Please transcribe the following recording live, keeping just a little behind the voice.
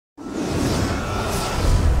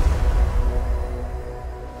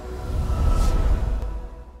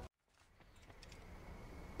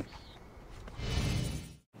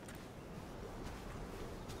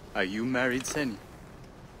Are you married, Seni?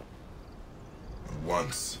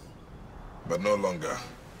 Once, but no longer.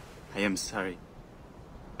 I am sorry.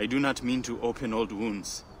 I do not mean to open old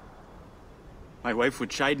wounds. My wife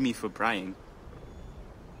would chide me for prying.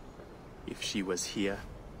 If she was here.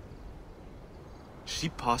 She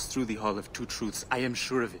passed through the Hall of Two Truths, I am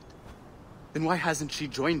sure of it. Then why hasn't she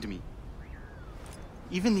joined me?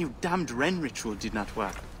 Even the damned Ren ritual did not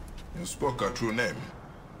work. You spoke her true name.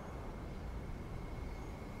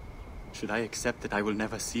 Should I accept that I will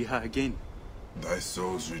never see her again? Thy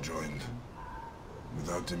souls rejoined,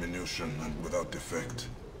 without diminution and without defect,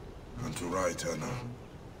 unto Ra Eterna.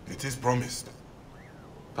 It is promised.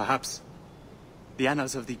 Perhaps. The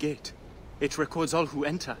Annals of the Gate. It records all who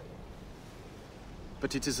enter.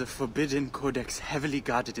 But it is a forbidden codex heavily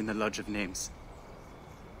guarded in the Lodge of Names.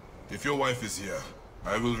 If your wife is here,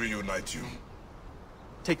 I will reunite you.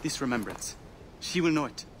 Take this remembrance. She will know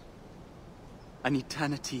it. An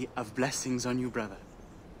eternity of blessings on you, brother.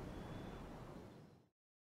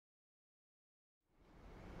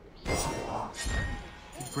 The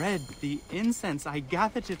bread, the incense, I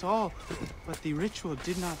gathered it all, but the ritual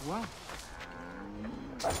did not work.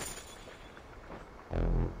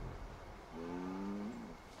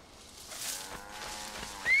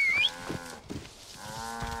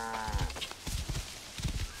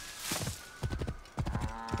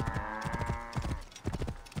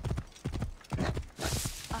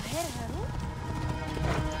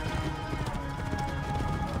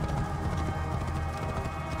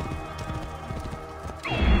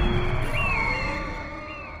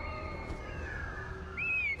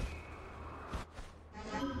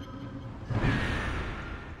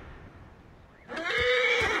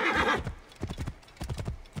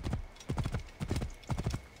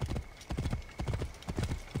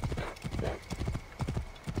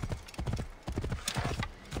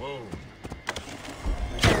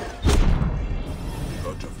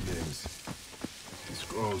 Lodge of Names. The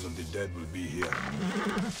scrolls of the dead will be here.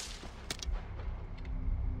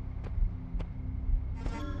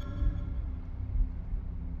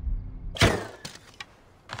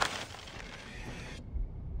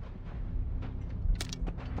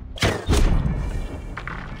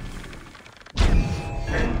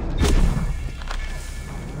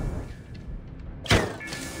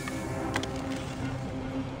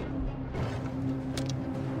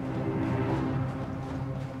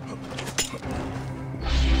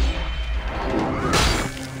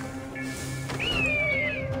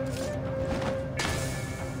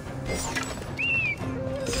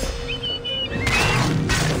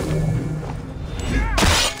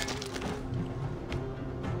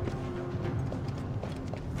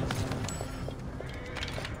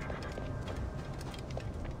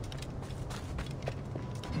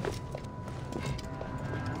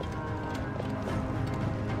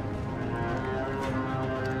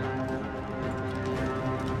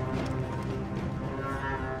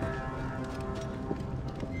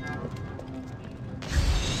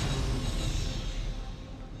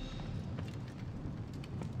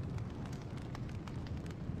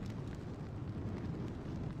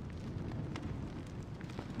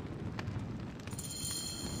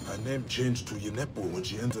 Her name changed to Yenepo when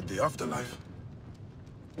she entered the afterlife.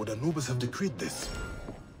 Would Anubis have decreed this?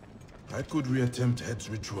 I could reattempt Head's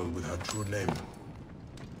ritual with her true name.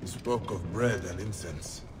 He spoke of bread and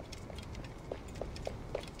incense.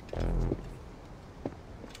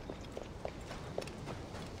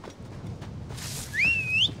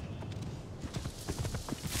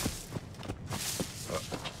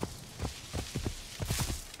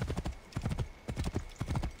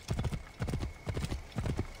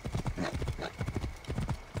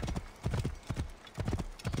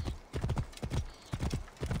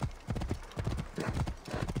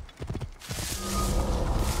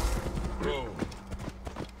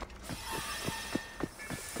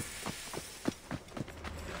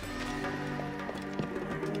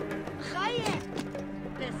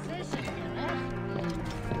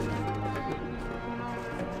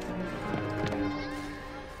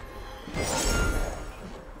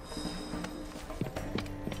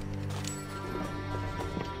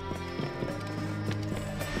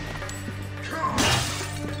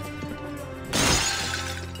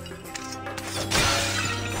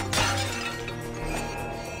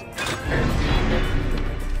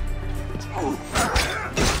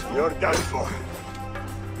 You're done for.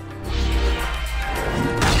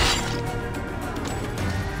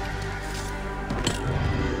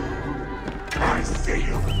 I see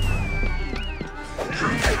you.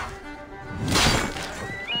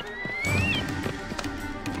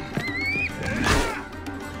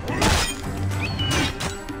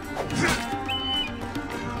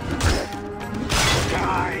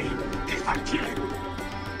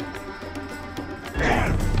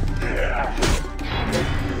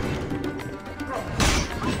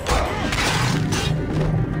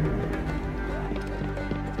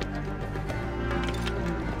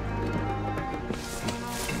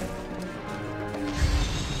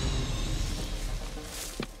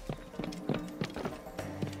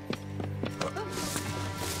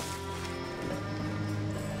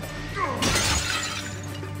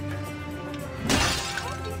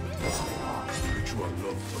 ritual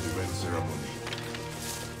log for the red ceremony.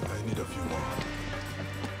 I need a few more.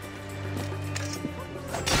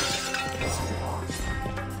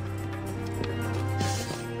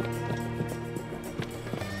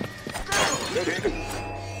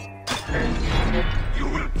 You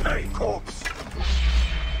will pay, corpse!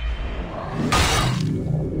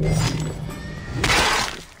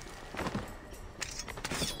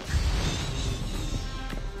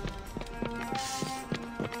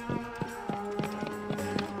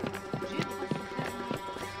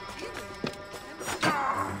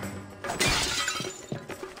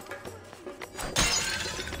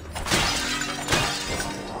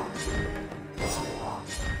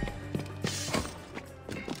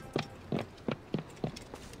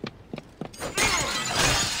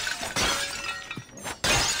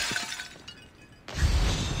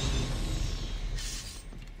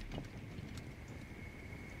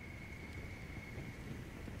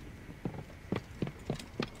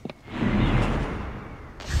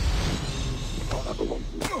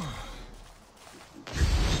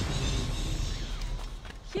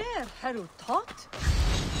 Here, Haru talked.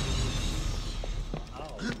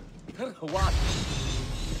 What?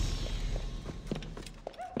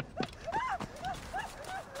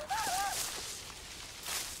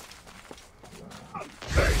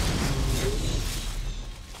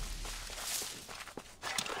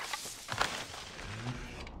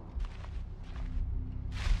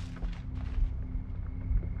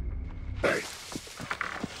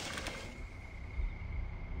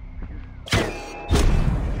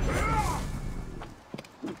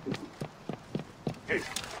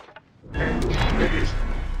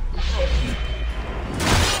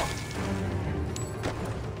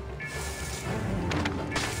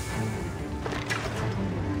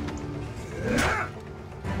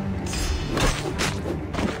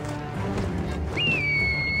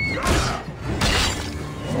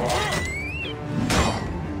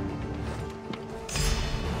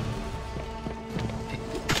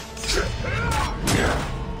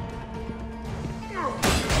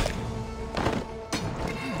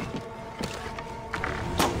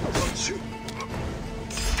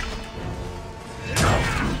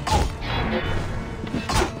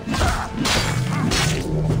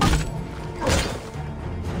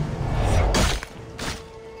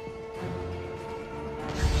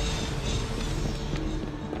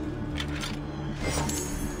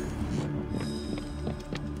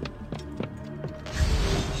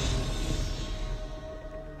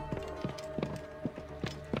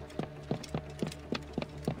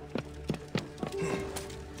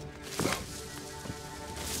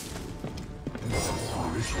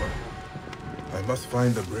 I must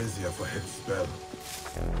find the brazier for head spell.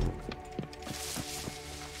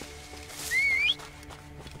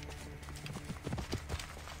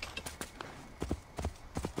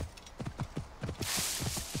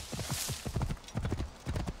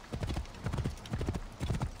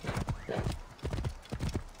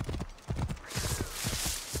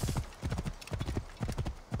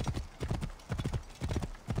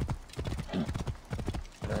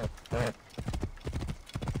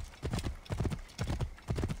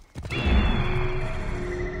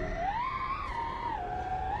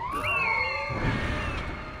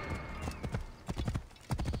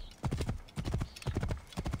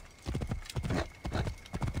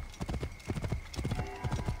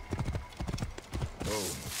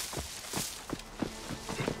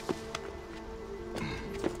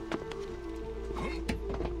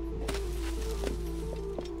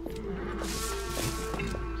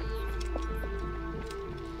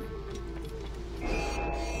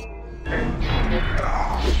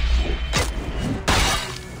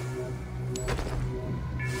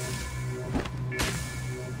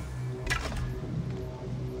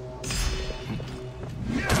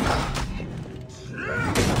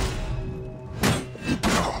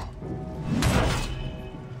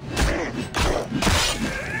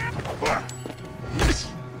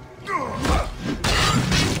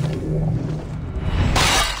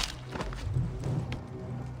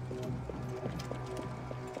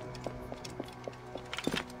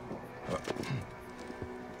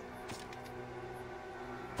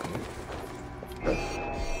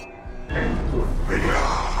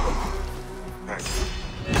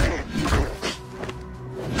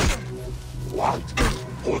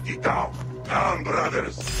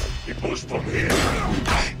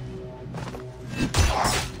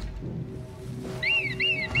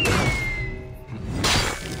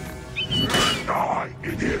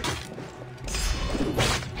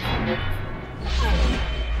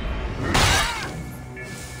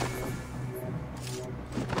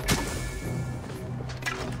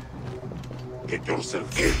 Get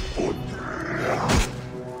yourself killed.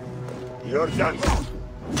 You're done.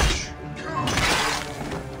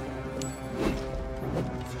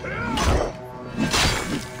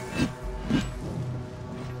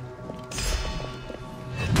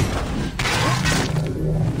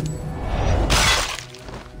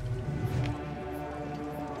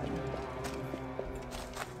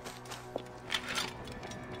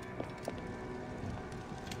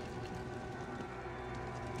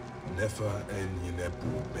 Nefer en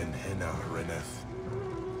Yinepu ben Hena Renef.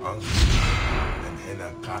 Ang ben Hena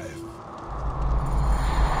Kaef.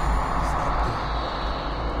 Is that the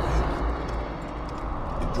red?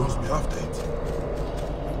 It draws me after it.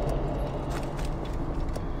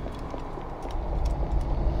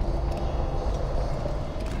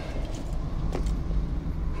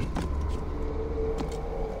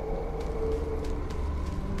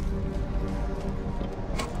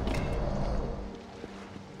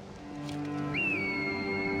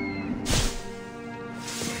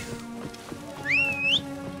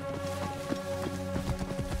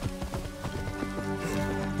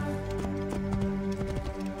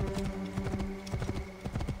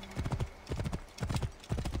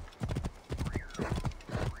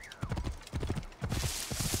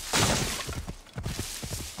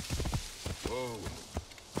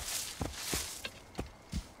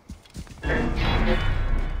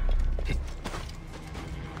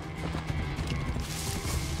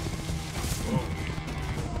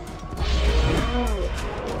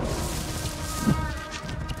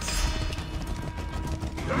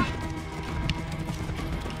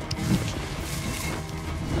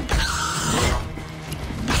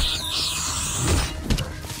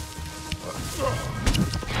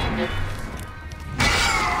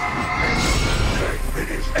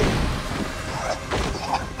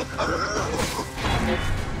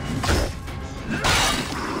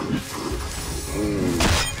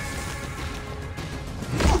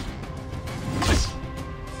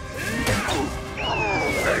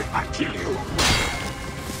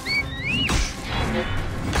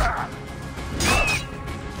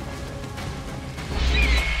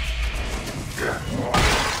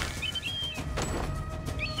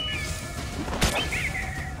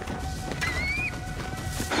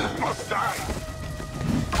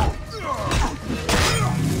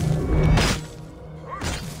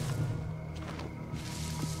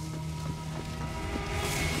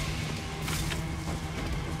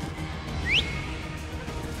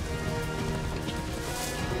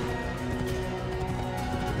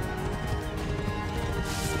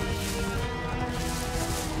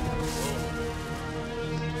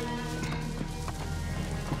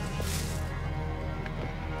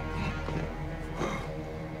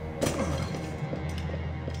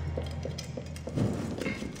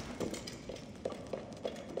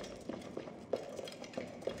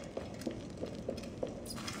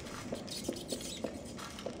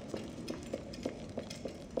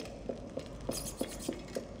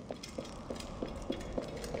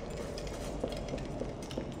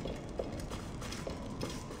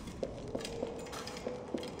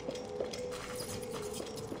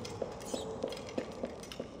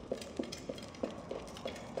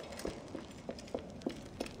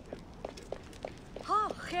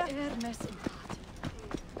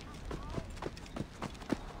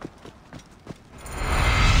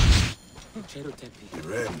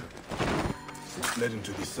 Cyrene. It led him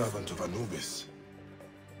to the servant of Anubis.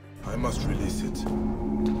 I must release it.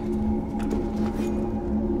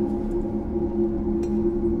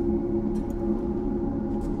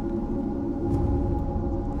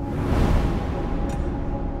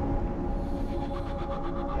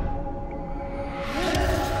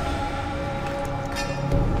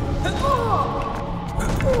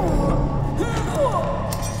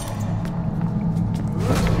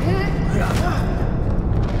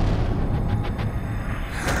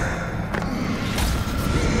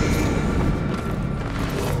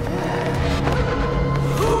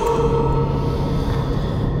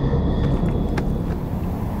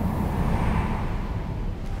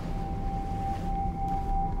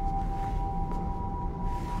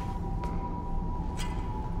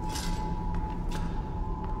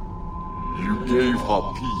 Gave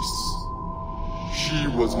her peace. She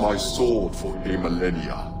was my sword for a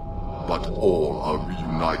millennia, but all are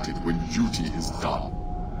reunited when duty is done,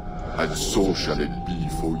 and so shall it be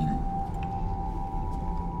for you.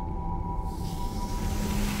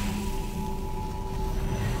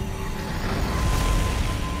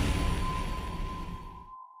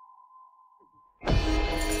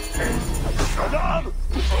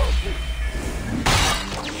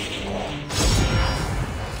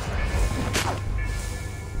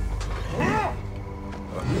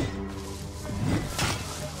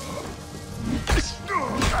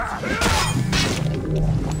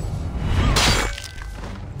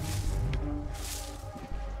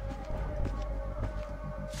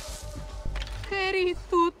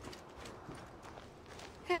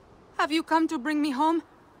 Have you come to bring me home?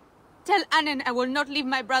 Tell Aten I will not leave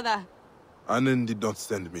my brother. Aten did not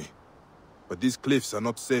send me. But these cliffs are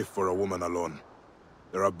not safe for a woman alone.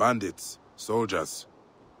 There are bandits, soldiers.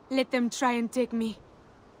 Let them try and take me.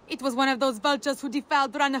 It was one of those vultures who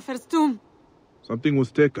defiled Ranefer's tomb. Something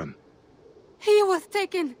was taken. He was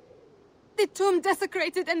taken. The tomb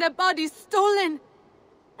desecrated and the body stolen.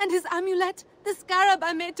 And his amulet, the scarab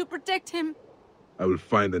I made to protect him. I will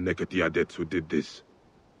find the Nefertiti adepts who did this.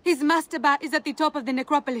 His mastaba is at the top of the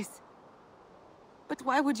necropolis. But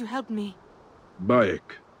why would you help me?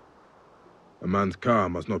 Bayek. A man's car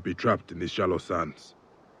must not be trapped in these shallow sands.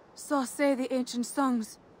 So say the ancient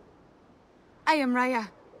songs. I am Raya.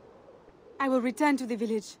 I will return to the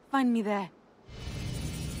village. Find me there.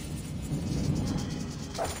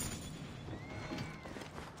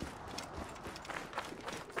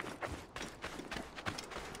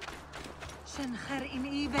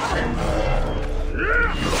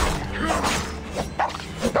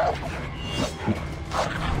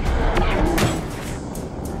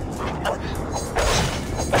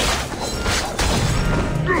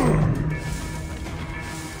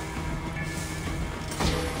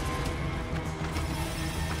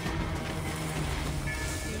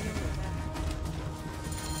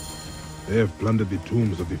 They have plundered the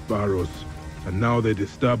tombs of the Pharaohs, and now they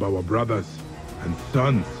disturb our brothers and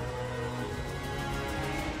sons.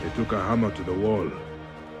 They took a hammer to the wall.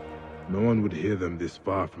 No one would hear them this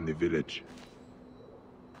far from the village.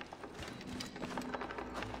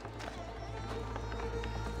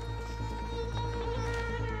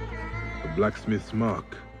 The blacksmith's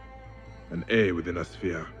mark. An A within a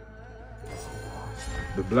sphere.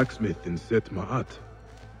 The blacksmith in Set Ma'at.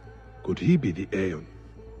 Could he be the Aeon?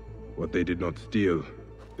 What they did not steal,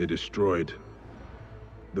 they destroyed.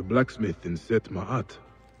 The blacksmith in Set Ma'at.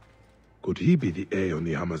 Could he be the A on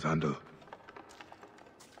the hammer's handle?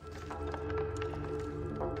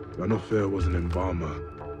 Ranofer was an embalmer.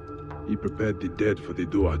 He prepared the dead for the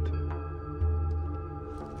Duat.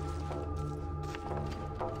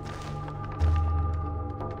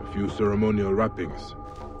 A few ceremonial wrappings.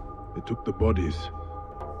 They took the bodies.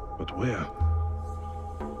 But where?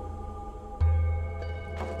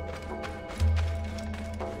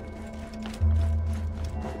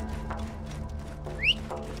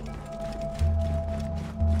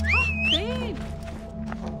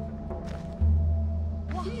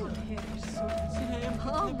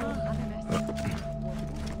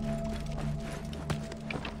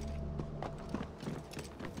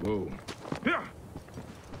 Whoa.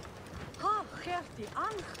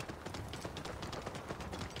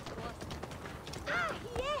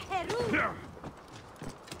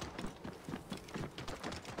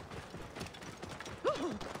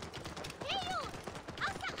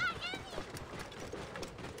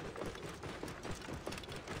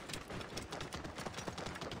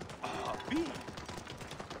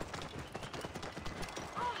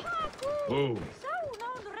 Whoa.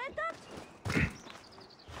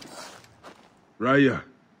 Raya,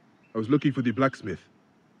 I was looking for the blacksmith.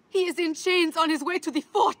 He is in chains on his way to the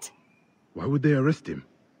fort. Why would they arrest him?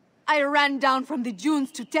 I ran down from the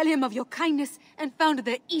dunes to tell him of your kindness and found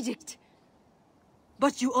the edict.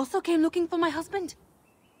 But you also came looking for my husband?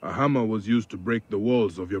 A hammer was used to break the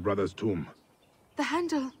walls of your brother's tomb. The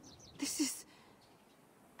handle. This is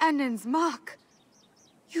Anen's mark.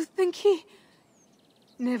 You think he...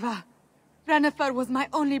 Never. Ranefer was my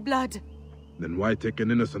only blood. Then why take an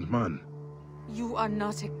innocent man? You are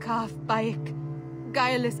not a calf, Bayek.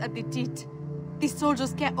 Guileless at the teat. The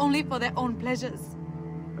soldiers care only for their own pleasures.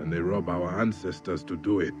 And they rob our ancestors to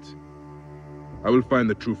do it. I will find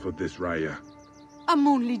the truth of this, Raya.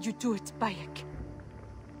 Amun lead you to it, Bayek.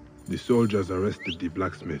 The soldiers arrested the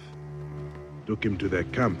blacksmith. Took him to their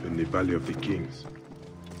camp in the Valley of the Kings.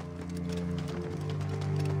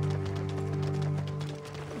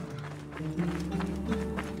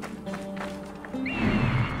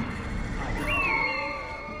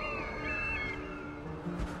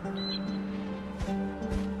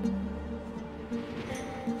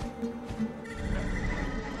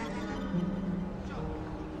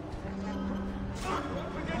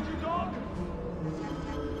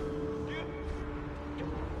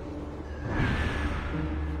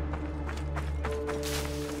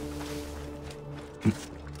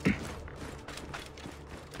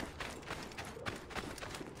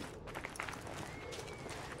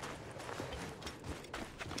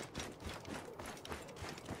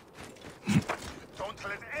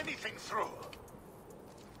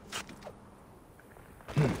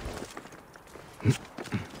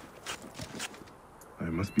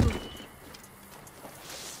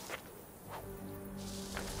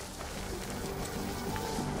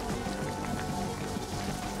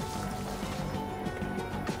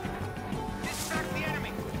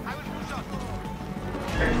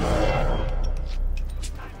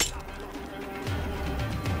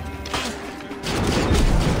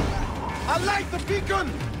 Light the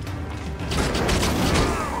beacon!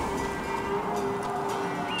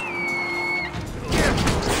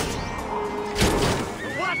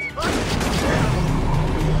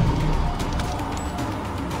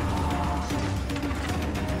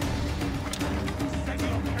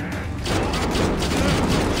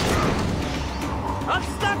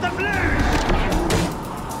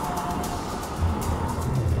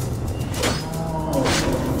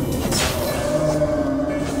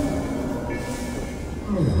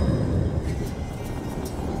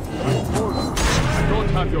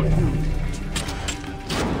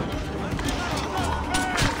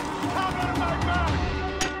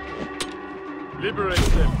 Liberate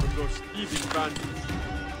them from those thieving bandits.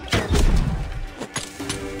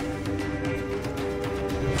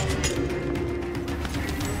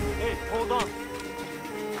 Hey, hold on.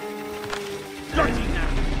 Dirty now!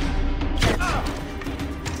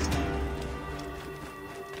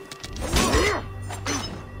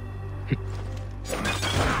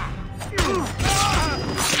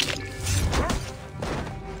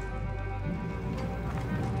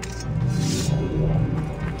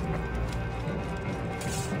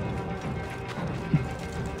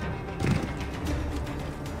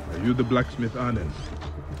 Are you the blacksmith Aten?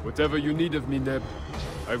 Whatever you need of me, Neb,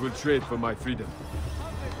 I will trade for my freedom.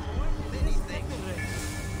 Anything.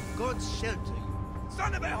 God shelter you.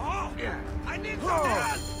 Son of a hawk! I need some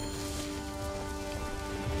help!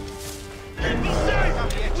 Be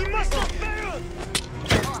safe! We must not fail!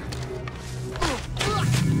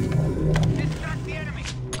 Distract the enemy.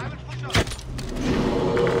 I will push up.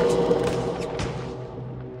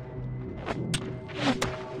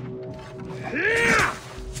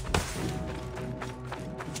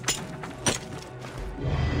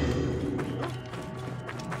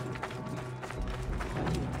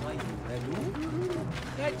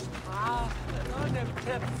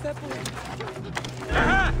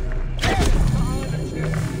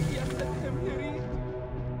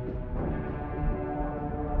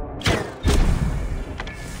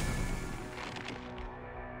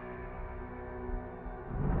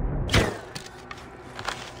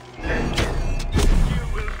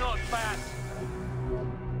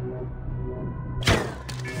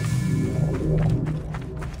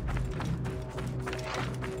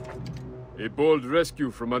 A bold rescue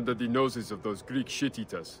from under the noses of those Greek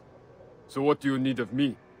shit-eaters. So what do you need of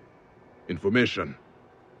me? Information.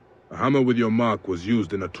 A hammer with your mark was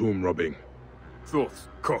used in a tomb robbing. Thoughts,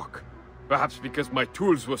 cock. Perhaps because my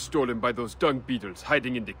tools were stolen by those dung beetles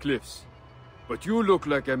hiding in the cliffs. But you look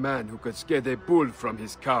like a man who could scare the bull from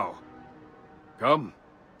his cow. Come,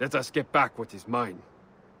 let us get back what is mine.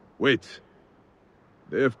 Wait.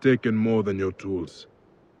 They have taken more than your tools.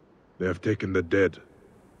 They have taken the dead.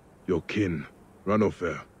 Your kin,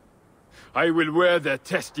 Ranofer. I will wear their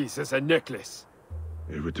testes as a necklace.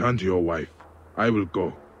 Return to your wife. I will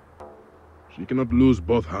go. She cannot lose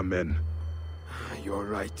both her men. You're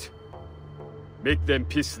right. Make them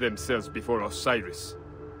piss themselves before Osiris.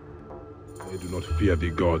 They do not fear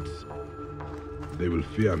the gods. They will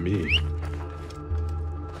fear me.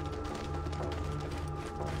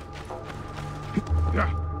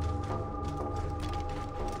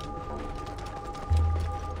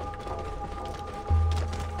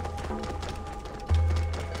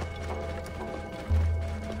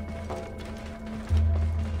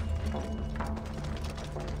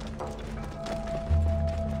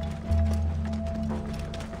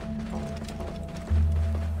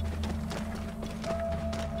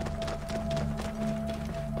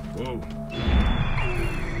 Whoa.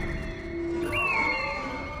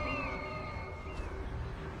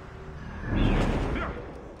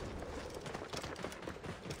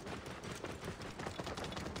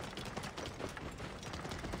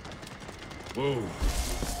 Whoa.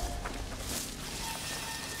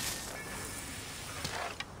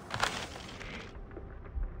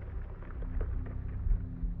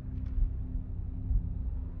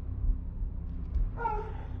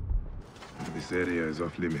 This area is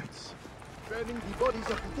off limits. Burning the bodies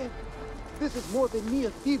of the dead. This is more than mere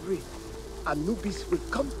thievery. Anubis will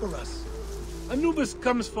come for us. Anubis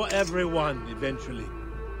comes for everyone, eventually.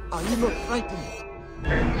 Are you not frightened?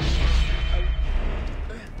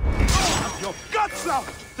 Your guts out!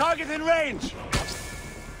 Target in range!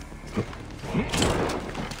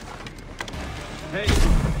 Hey!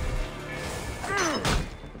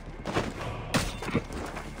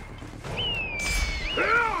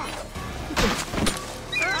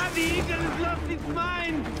 The eagle has lost its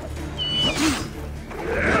mind!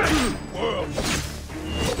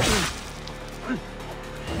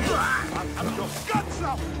 I'll have your guts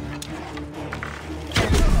out!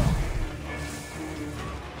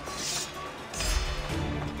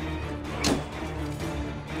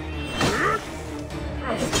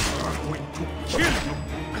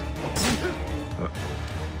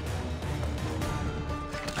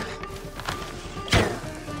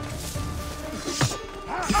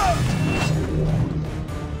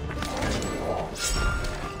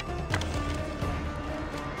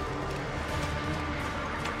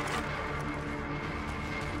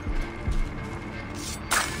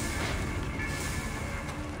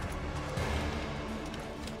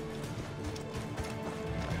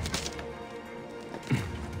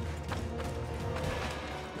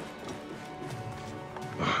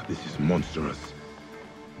 monstrous,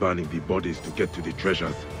 burning the bodies to get to the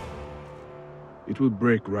treasures. It will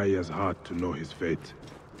break Raya's heart to know his fate,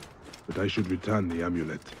 but I should return the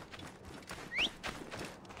amulet.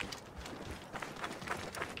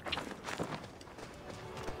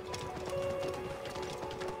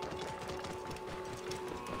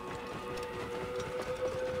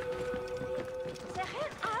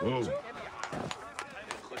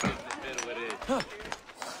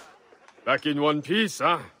 Back in one piece,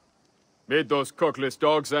 huh? Made those cockless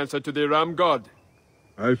dogs answer to the ram god.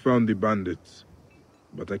 I found the bandits,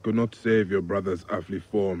 but I could not save your brother's earthly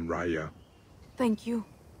form, Raya. Thank you.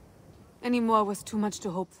 Any more was too much to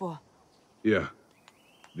hope for. Yeah,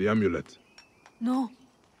 the amulet. No.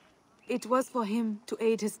 It was for him to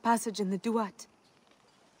aid his passage in the Duat.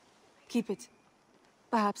 Keep it.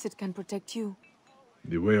 Perhaps it can protect you.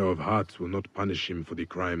 The Wearer of Hearts will not punish him for the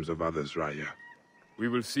crimes of others, Raya. We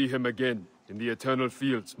will see him again in the eternal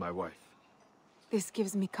fields, my wife. This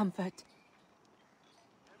gives me comfort.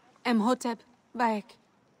 Imhotep, Bayek.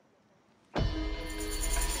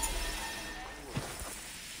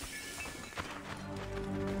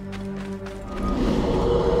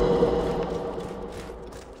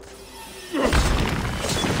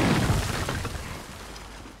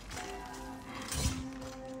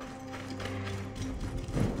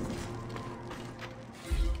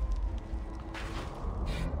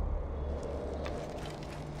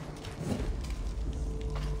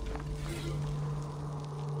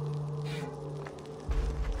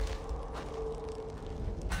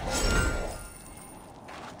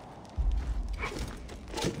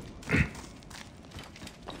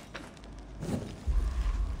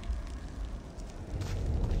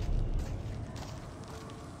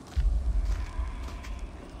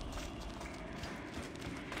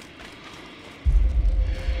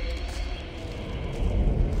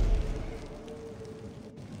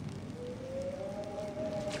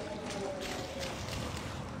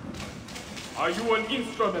 Are you an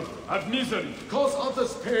instrument of misery? Cause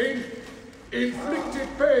others pain, inflicted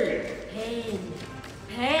pain. Pain.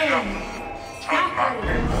 Pain.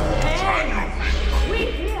 Suffering. Pain. We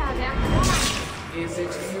hear their cries. Is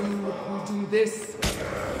it you who do this?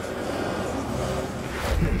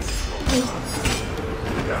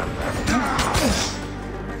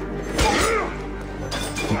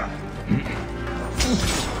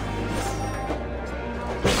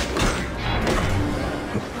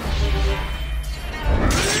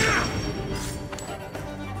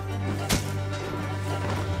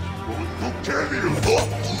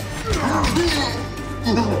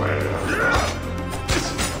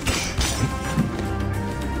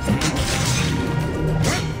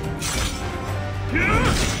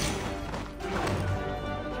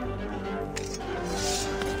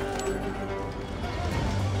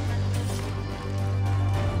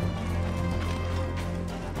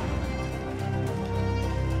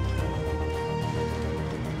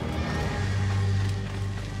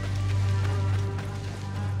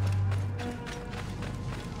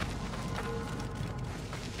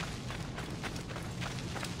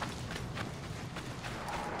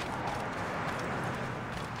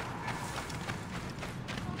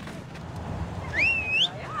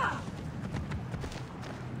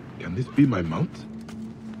 Can this be my mount?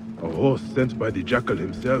 A horse sent by the jackal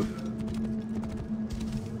himself.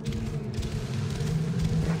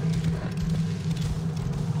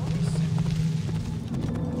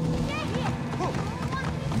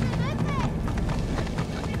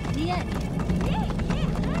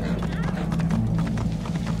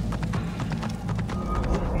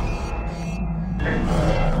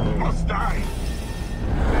 Must die.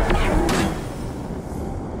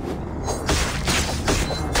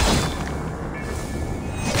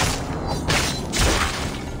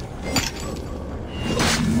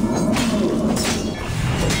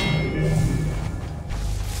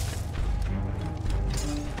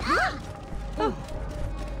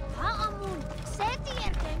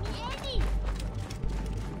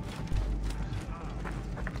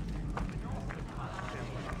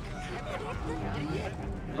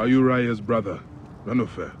 Are you Raya's brother,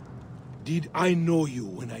 Ranofer? Did I know you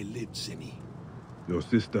when I lived, Seni? Your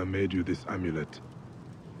sister made you this amulet.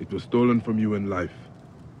 It was stolen from you in life.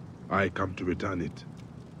 I come to return it.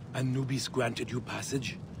 Anubis granted you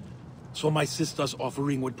passage? So my sister's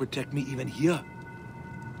offering would protect me even here?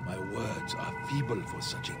 My words are feeble for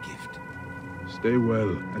such a gift. Stay well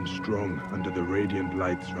and strong under the radiant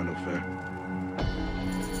lights, Ranofer.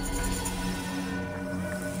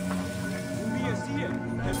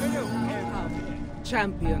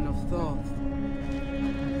 Champion of Thoth.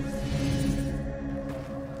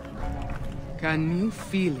 Can you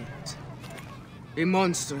feel it? A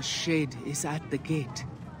monstrous shade is at the gate.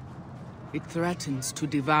 It threatens to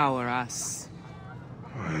devour us.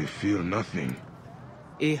 I feel nothing.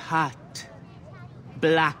 A heart,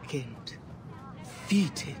 blackened,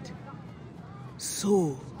 fetid,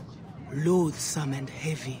 so loathsome and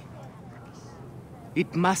heavy.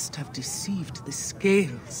 It must have deceived the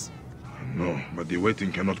scales. No, but the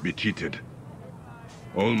waiting cannot be cheated.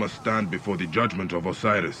 All must stand before the judgment of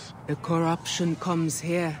Osiris. The corruption comes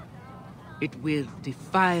here. It will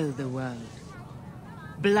defile the world.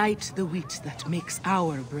 Blight the wheat that makes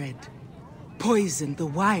our bread. Poison the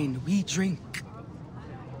wine we drink.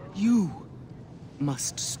 You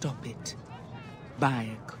must stop it.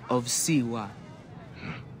 Bayek of Siwa.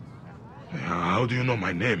 How do you know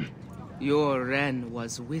my name? Your wren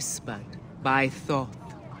was whispered by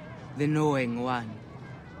Thoth, the knowing one.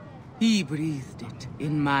 He breathed it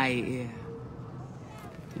in my ear.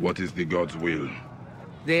 What is the god's will?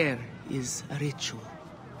 There is a ritual,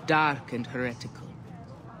 dark and heretical.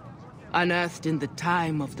 Unearthed in the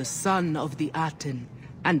time of the son of the Aten,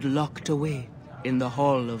 and locked away in the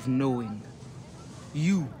Hall of Knowing.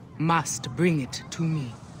 You must bring it to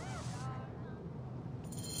me.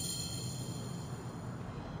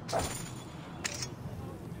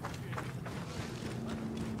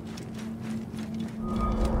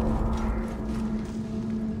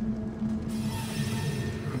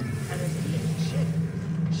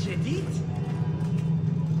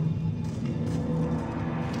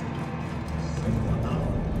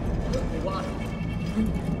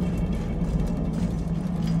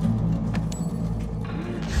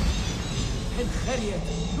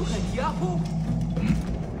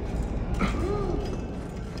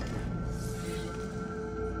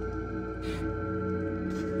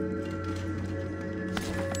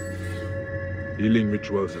 Healing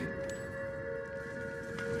rituals and...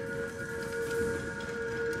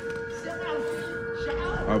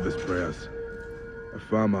 harvest prayers. A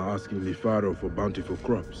farmer asking the Pharaoh for bountiful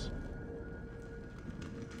crops.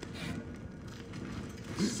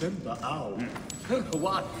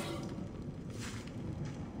 What?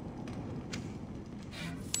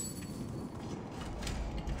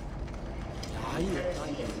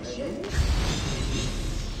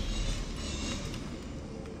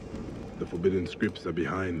 The forbidden scripts are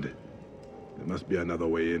behind. There must be another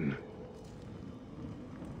way in.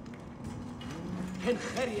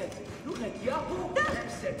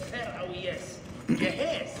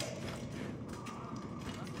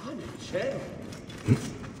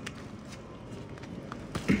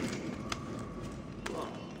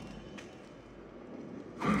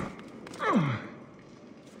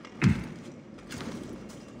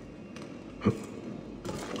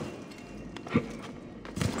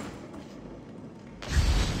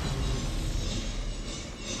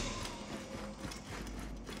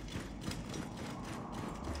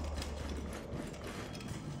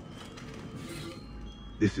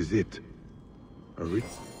 This is it. A writ?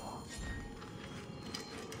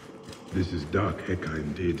 This is dark Heka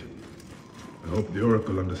indeed. I hope the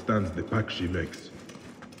Oracle understands the pact she makes.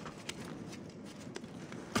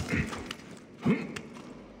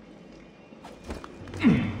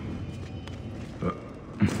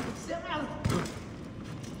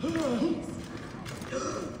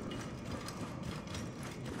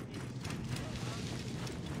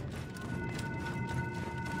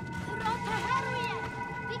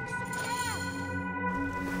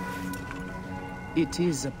 It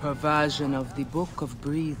is a perversion of the Book of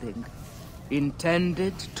Breathing,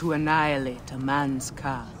 intended to annihilate a man's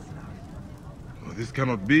ka. Oh, this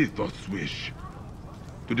cannot be Thoth's wish.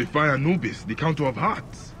 To defy Anubis, the Counter of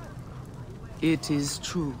Hearts. It is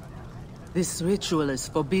true. This ritual is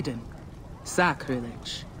forbidden.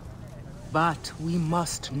 Sacrilege. But we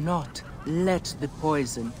must not let the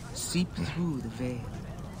poison seep through the veil.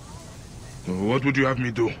 What would you have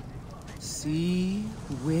me do? See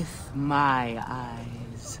with my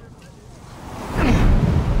eyes.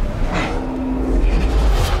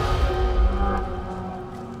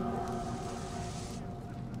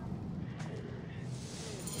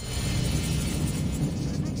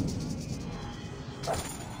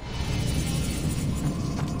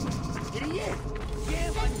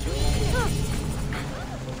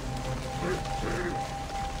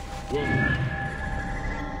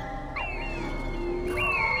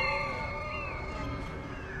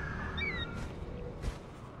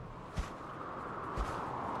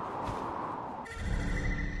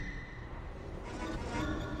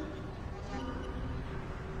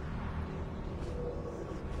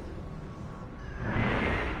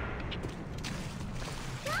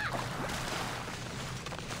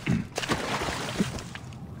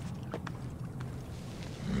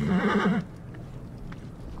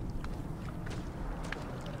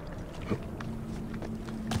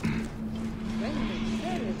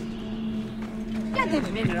 A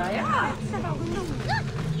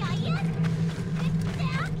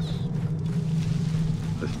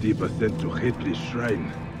steep ascent to Khetli's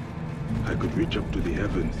shrine. I could reach up to the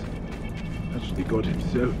heavens. That's the god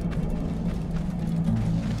himself.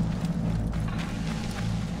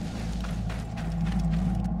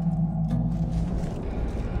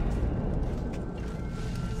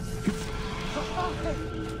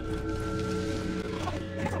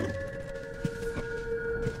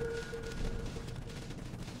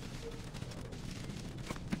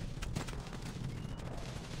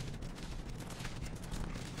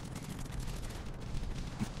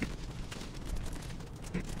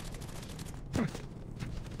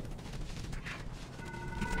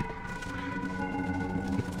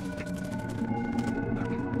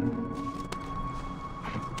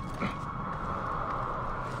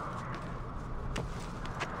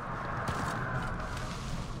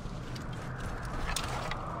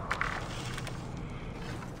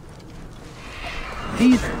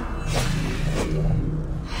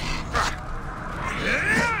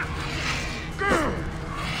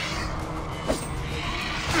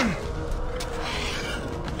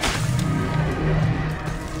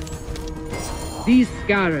 These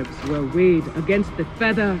scarabs were weighed against the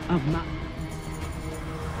feather of Ma...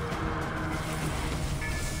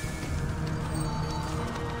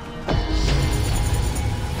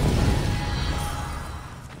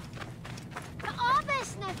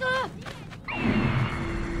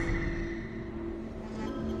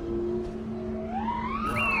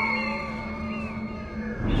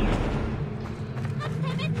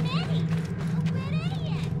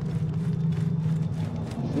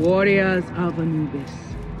 Warriors of Anubis.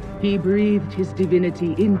 He breathed his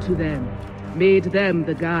divinity into them, made them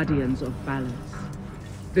the guardians of balance.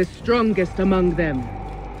 The strongest among them,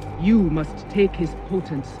 you must take his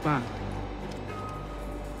potent spark.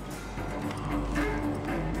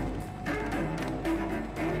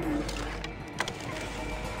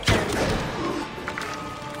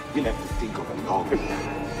 We'll have to think of a long...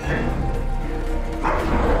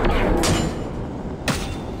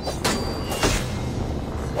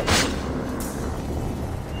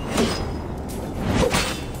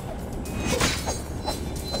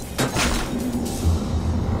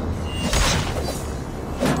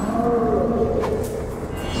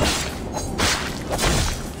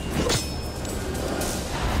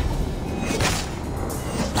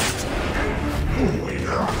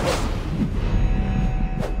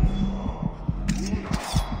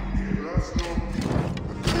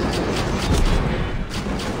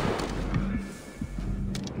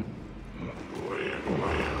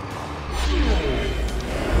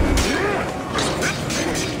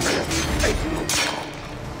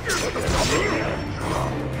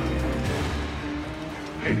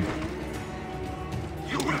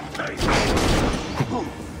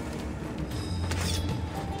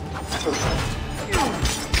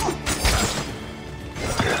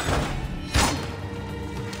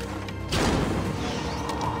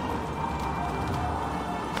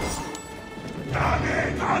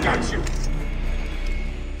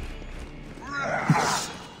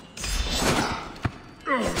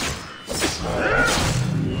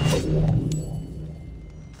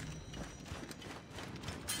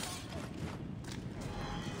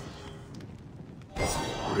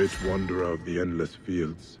 Great wanderer of the endless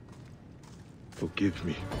fields, forgive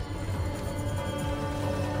me.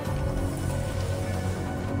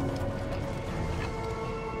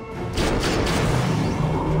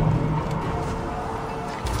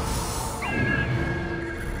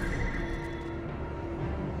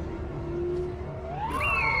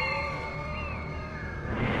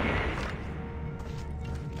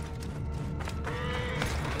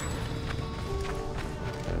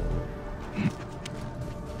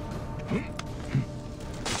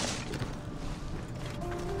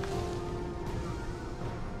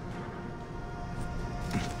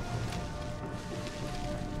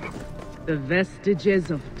 The vestiges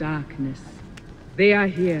of darkness. They are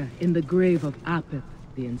here in the grave of Apep,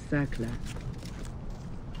 the Encircler.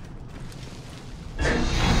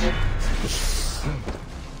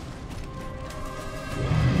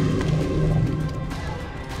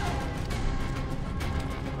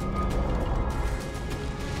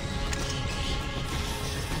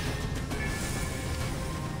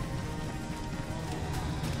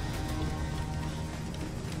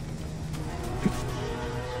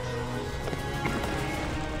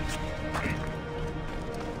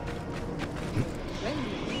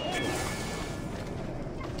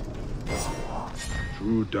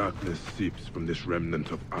 True darkness seeps from this remnant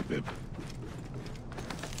of Apep.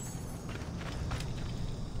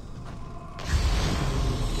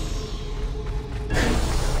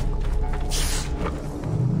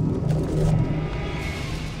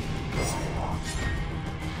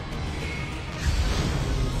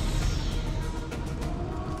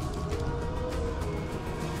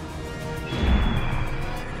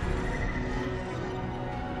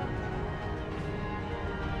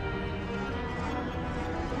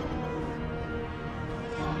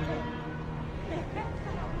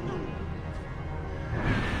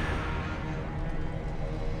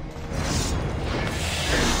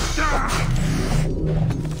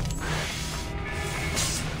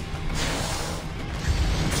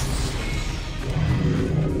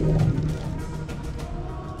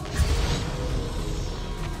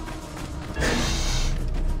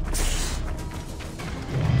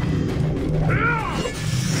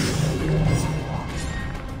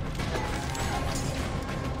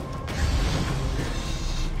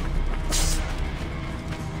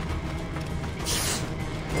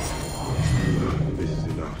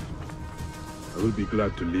 I will be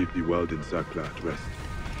glad to leave the world in Zakla at rest.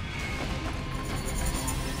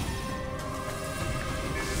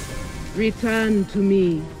 Return to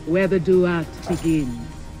me where the duat begins.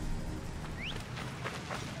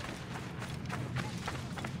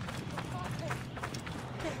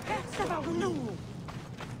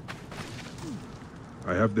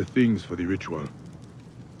 I have the things for the ritual.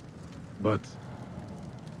 But...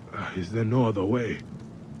 is there no other way?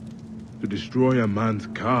 To destroy a man's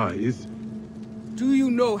car is... Do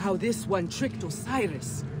you know how this one tricked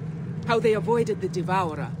Osiris? How they avoided the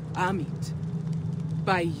Devourer, Amunet?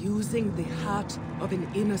 By using the heart of an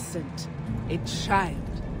innocent, a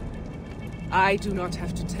child. I do not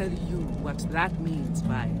have to tell you what that means,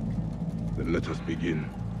 Bayek. Then let us begin.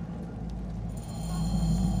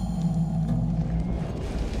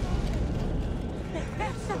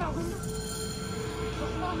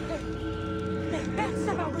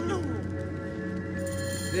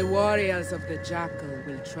 The warriors of the Jackal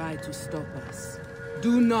will try to stop us.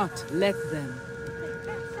 Do not let them.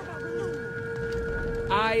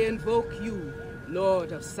 I invoke you,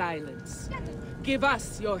 Lord of Silence. Give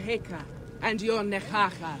us your Heka and your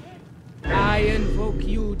Nechacha. I invoke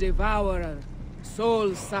you, Devourer,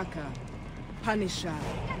 Soul Sucker, Punisher.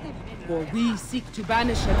 For we seek to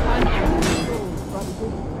banish a country soul from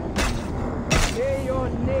good. May your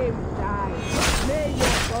name die. May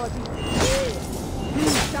your body decay. You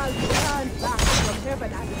shall stand back from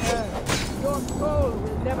heaven and earth. Your soul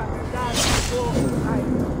will never stand before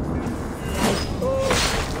Osiris.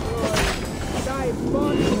 Thy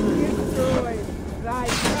body destroyed, thy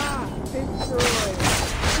car destroyed.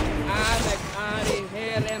 Amek Ari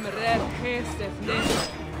Herem Red Kesef Nefer.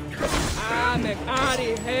 Amek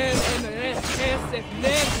Ari Herem Red Kesef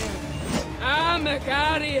Nefer. Amek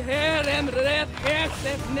Ari Herem Red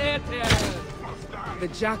Kesef Nefer. The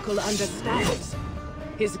Jackal understands.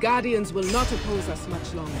 His guardians will not oppose us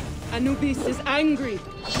much longer. Anubis is angry.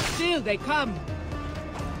 Still they come.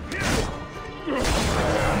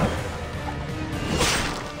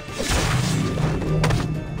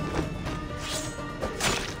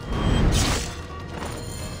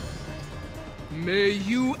 May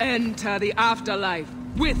you enter the afterlife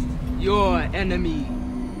with your enemy.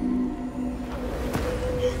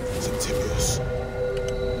 Tibius.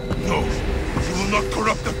 No, you will not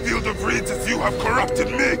corrupt the field of reeds as you have corrupted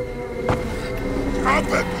me.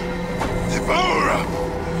 Aten, Devourer,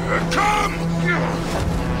 come!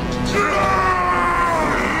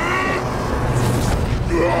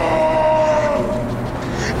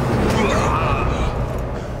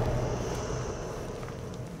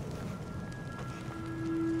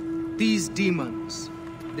 These demons,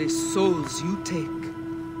 the souls you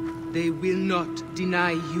take, they will not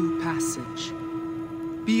deny you passage.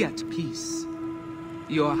 Be at peace.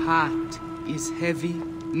 Your heart is heavy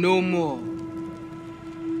no more.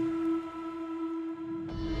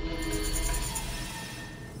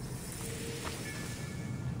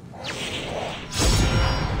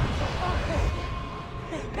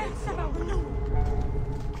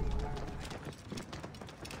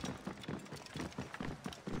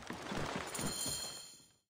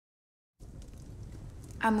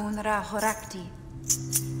 Amun Ra Horakti.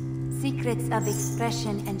 Secrets of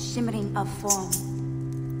expression and shimmering of form.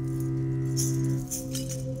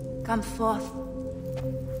 Come forth.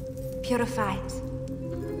 Purified.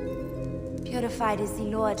 Purified is the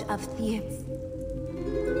Lord of Thebes.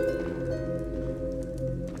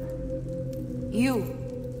 You.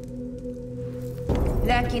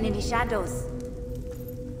 Lurking in the shadows.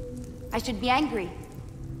 I should be angry.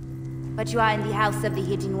 But you are in the house of the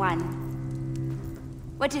Hidden One.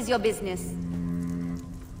 What is your business?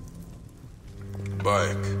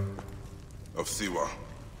 Bayek, of Siwa.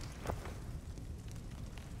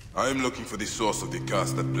 I am looking for the source of the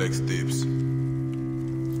curse that plagues Thebes.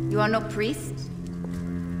 You are no priest?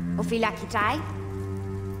 Ophilakitai?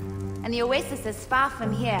 And the oasis is far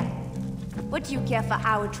from here. What do you care for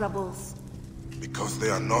our troubles? Because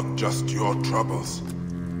they are not just your troubles.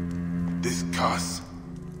 This curse,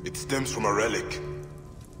 it stems from a relic.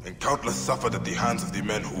 And countless suffered at the hands of the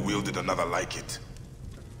men who wielded another like it.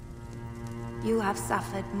 You have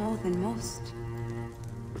suffered more than most.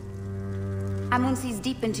 Amun sees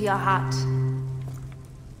deep into your heart.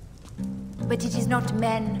 But it is not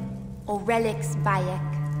men or relics, Bayek.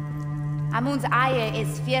 Amun's ire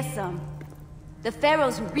is fearsome. The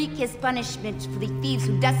Pharaohs wreak his punishment for the thieves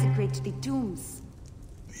who desecrate the tombs.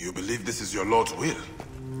 You believe this is your Lord's will?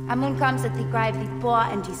 Amun comes at the cry of the poor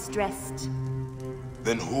and distressed.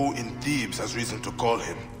 Then who in Thebes has reason to call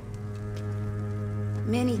him?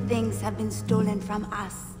 Many things have been stolen from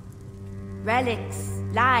us. Relics,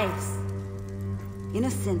 lives,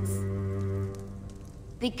 innocence.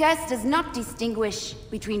 The curse does not distinguish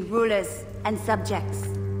between rulers and subjects.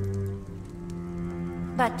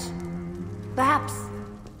 But perhaps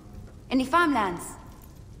in the farmlands,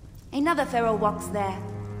 another pharaoh walks there,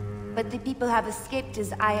 but the people have escaped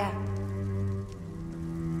his ire.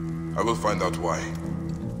 I will find out why.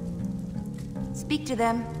 Speak to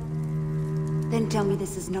them, then tell me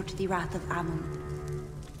this is not the wrath of Amun.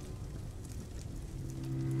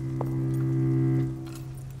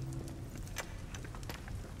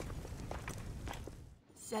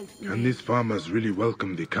 Can these farmers really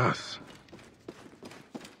welcome the curse?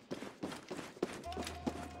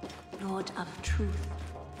 Lord of truth,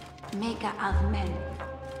 maker of men,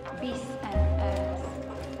 beasts and herbs,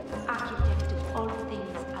 architect of all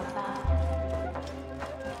things above.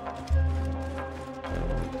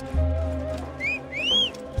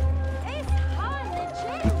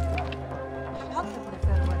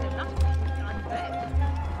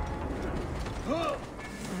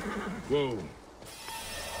 Whoa.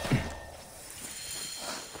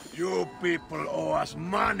 You people owe us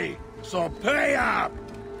money, so pay up!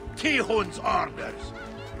 Tychon's orders.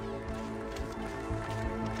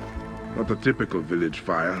 Not a typical village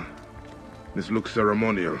fire. This looks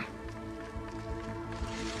ceremonial.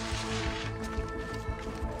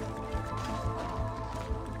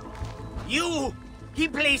 He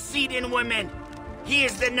plays seed in women. He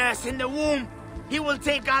is the nurse in the womb. He will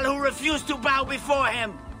take all who refuse to bow before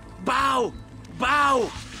him. Bow!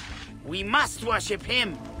 Bow! We must worship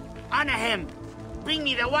him. Honor him. Bring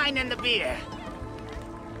me the wine and the beer.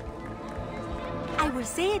 I will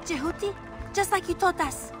say it, Jehuti, just like you taught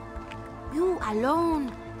us. You alone.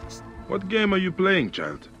 What game are you playing,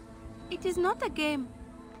 child? It is not a game.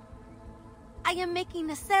 I am making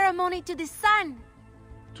a ceremony to the sun.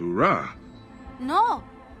 To Ra? No,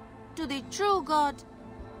 to the true God.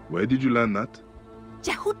 Where did you learn that?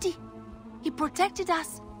 Jehuti. He protected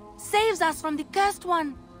us, saves us from the cursed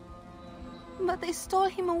one. But they stole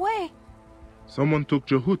him away. Someone took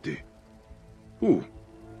Jehuti. Who?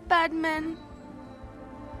 Bad men.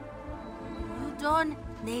 Udon,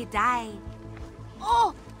 they die.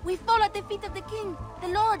 Oh, we fall at the feet of the king, the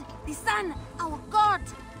Lord, the Sun, our God.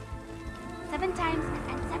 7 times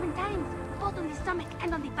and 7 times, both on the stomach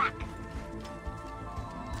and on the back.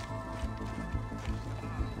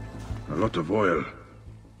 A lot of oil.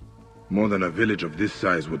 More than a village of this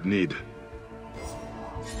size would need.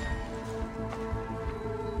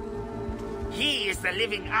 He is the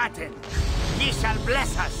living Aten. He shall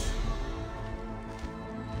bless us.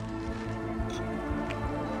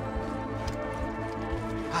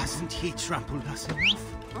 Hasn't he trampled us enough?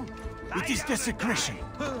 It is desecration.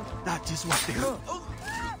 That is what they...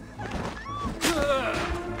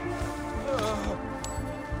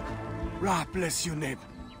 Ra bless you, Neb.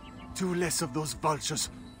 2 less of those vultures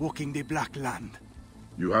walking the Black Land.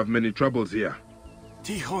 You have many troubles here.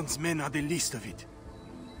 Tychon's men are the least of it.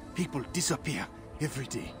 People disappear every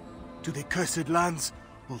day. To the cursed lands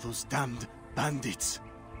or those damned bandits.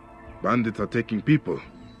 Bandits are taking people.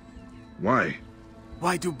 Why?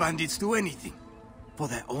 Why do bandits do anything? For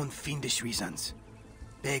their own fiendish reasons.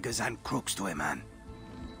 Beggars and crooks to a man.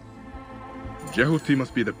 Jehuti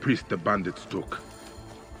must be the priest the bandits took.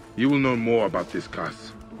 He will know more about this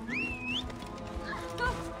curse.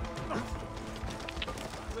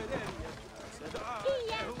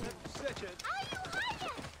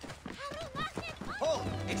 Oh,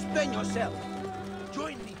 explain yourself.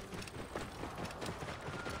 Join me.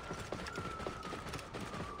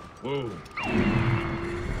 Whoa.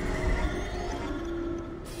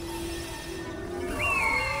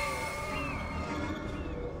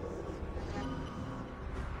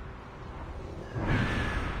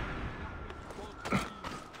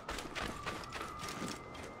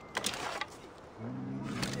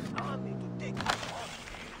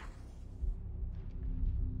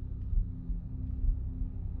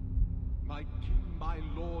 My king, my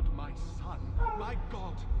lord, my son, my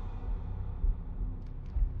God.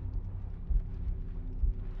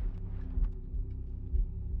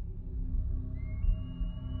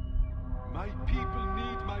 My people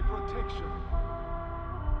need my protection.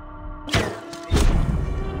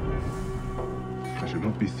 I should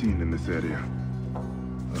not be seen in this area.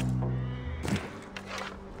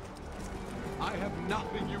 I have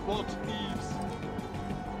nothing you want, thieves.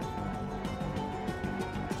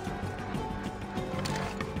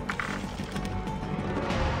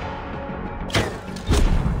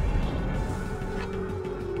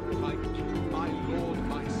 My king, my lord,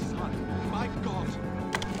 my son, my God.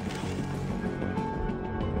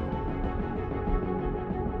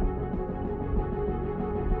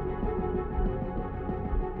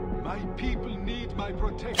 My people need my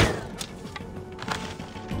protection.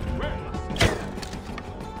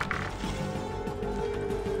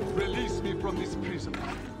 from this prison.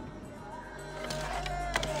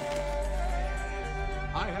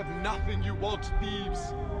 I have nothing you want,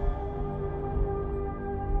 thieves.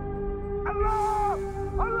 Allah!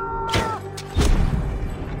 Allah!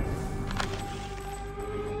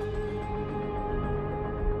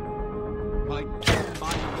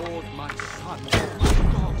 My lord, my son, my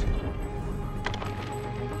God.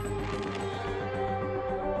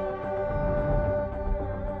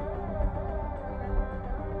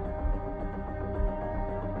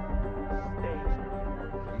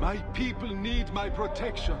 My people need my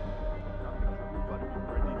protection.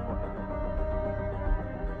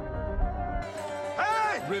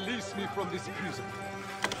 Hey! Release me from this prison.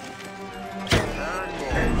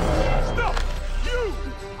 Stop! You!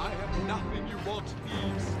 I have nothing you want,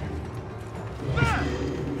 thieves.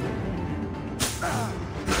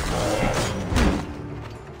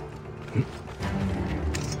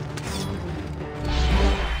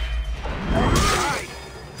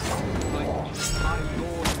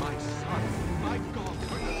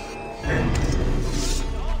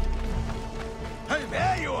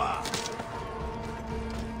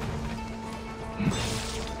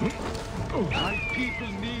 My people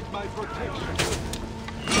need my protection.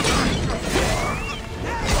 You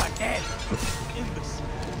are dead! Imbecile!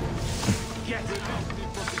 Get me from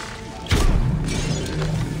this street.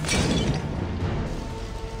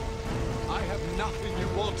 I have nothing you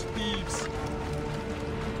want, thieves.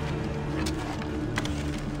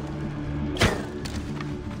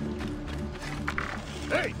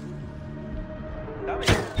 Hey!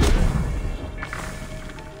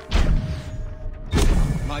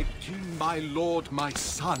 My king, my lord, my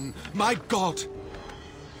son, my God!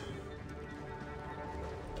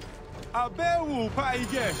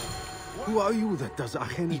 Who are you that does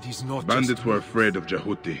Akhenaten? It is not Bandits were afraid of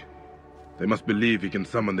Jehuti. They must believe he can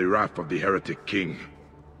summon the wrath of the heretic king.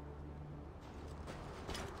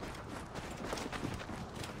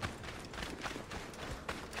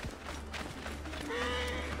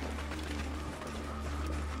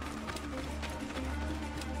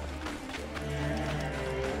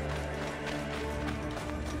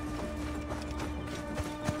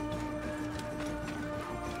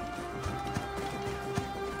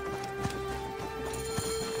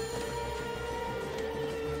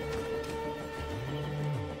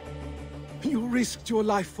 You risked your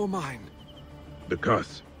life for mine. The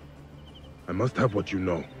curse. I must have what you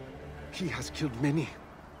know. He has killed many.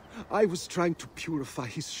 I was trying to purify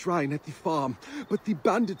his shrine at the farm, but the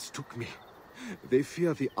bandits took me. They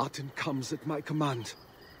fear the Aten comes at my command.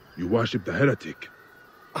 You worship the heretic?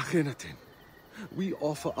 Akhenaten. We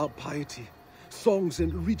offer our piety, songs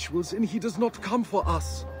and rituals, and he does not come for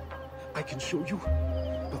us. I can show you,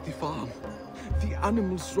 but the farm, the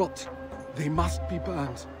animals rot. They must be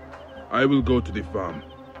burned. I will go to the farm.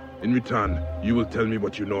 In return, you will tell me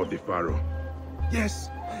what you know of the Pharaoh. Yes,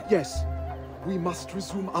 yes. We must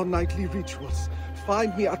resume our nightly rituals.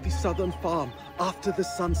 Find me at the southern farm after the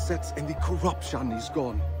sun sets and the corruption is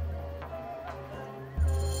gone.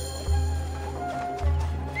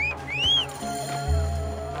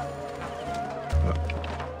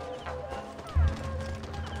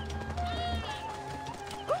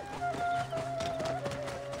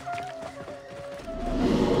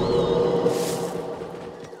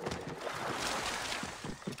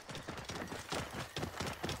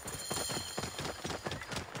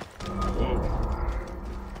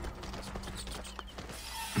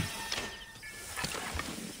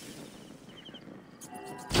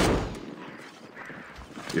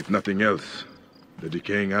 If nothing else, the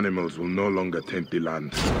decaying animals will no longer taint the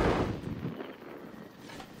land.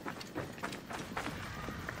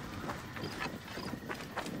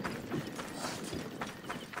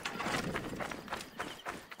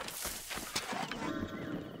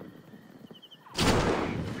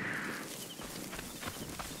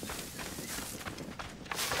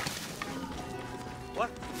 What?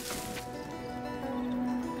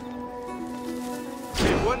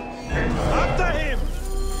 Anyone? After him!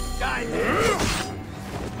 Die!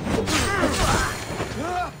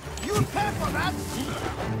 You pay for that!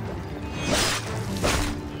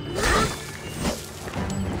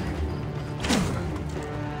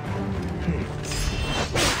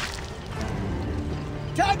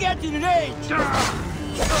 Target in range!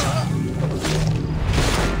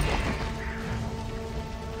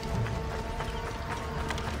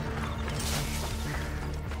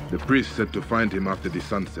 The priest said to find him after the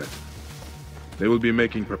sunset. They will be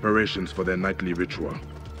making preparations for their nightly ritual.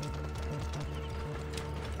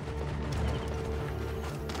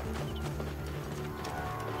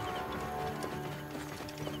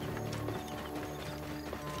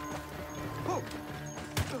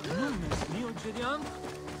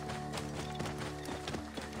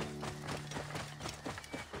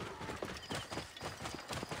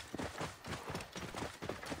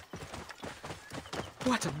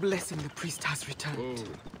 What a blessing the priest has returned.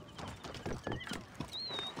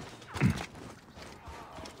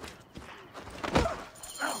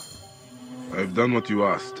 I've done what you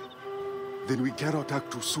asked. Then we cannot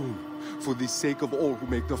act too soon, for the sake of all who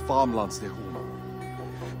make the farmlands their home.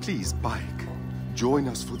 Please, Bayek, join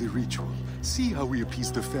us for the ritual. See how we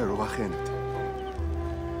appease the Pharaoh Akhenaten.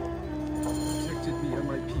 Protected me and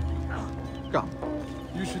my people. Come,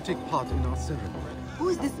 you should take part in our ceremony. Who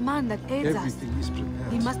is this man that aids us? Everything is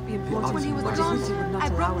prepared. He must be important. When he was gone, I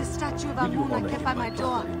broke the statue of Amun I kept by my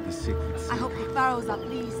door. I hope the pharaohs are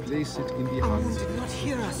pleased. Place it in the Amun hands. did not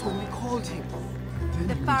hear us when we called him. Then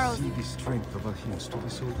The you will pharaohs. see the strength of adherence to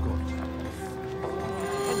this old god.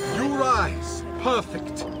 You rise,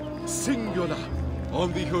 perfect, singular,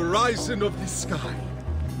 on the horizon of the sky.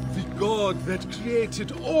 The god that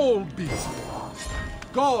created all beings.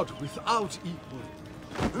 God without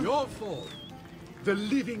equal. Your form, the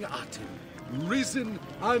living Aten, risen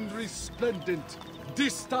and resplendent,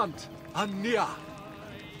 distant and near.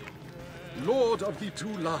 Lord of the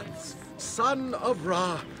two lands, son of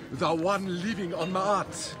Ra, the one living on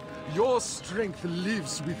Ma'at. Your strength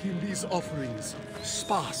lives within these offerings,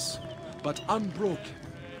 sparse but unbroken.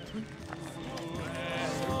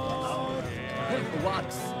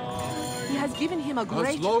 What? He has given him a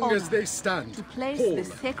great As long honor as they stand, to place whole the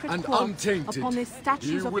sacred and quote untainted, upon the statues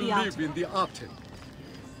he of will the live Aten. in the Aten.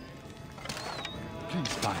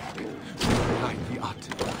 Please, Bayek, light the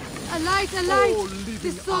Aten. A light, a light! Oh, The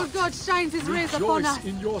living sword Aten, god shines his rays upon us.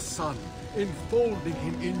 rejoice in your son, enfolding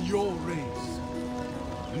him in your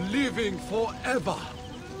rays. Living forever.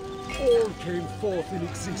 All came forth in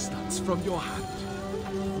existence from your hand.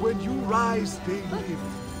 When you rise, they live.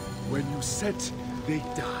 When you set, they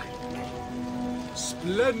die.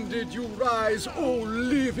 Splendid you rise, O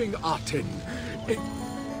living Aten.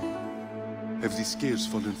 Have the scales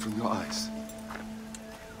fallen from your eyes?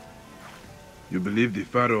 You believe the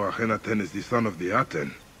Pharaoh Akhenaten is the son of the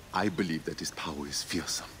Aten? I believe that his power is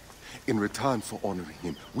fearsome. In return for honoring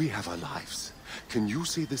him, we have our lives. Can you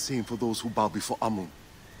say the same for those who bow before Amun?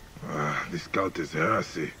 This cult is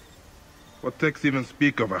heresy. What texts even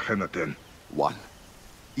speak of Akhenaten? One,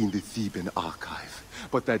 in the Theban archive.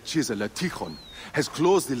 But that chiseler Tychon has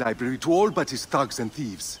closed the library to all but his thugs and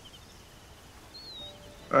thieves.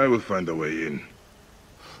 I will find a way in.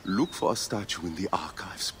 Look for a statue in the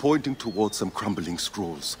archives, pointing towards some crumbling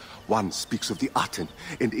scrolls. One speaks of the Aten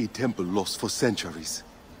and a temple lost for centuries.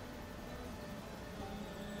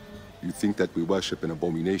 You think that we worship an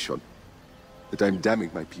abomination? That I'm damning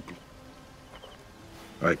my people?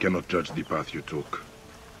 I cannot judge the path you took.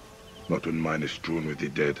 Not when mine is strewn with the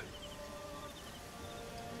dead.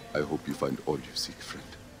 I hope you find all you seek, friend.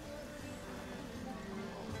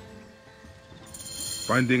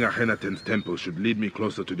 Finding Akhenaten's temple should lead me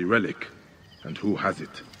closer to the relic. And who has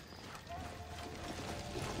it?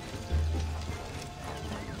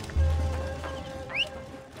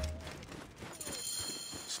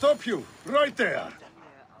 Stop you! Right there!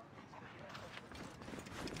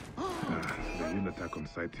 They will attack on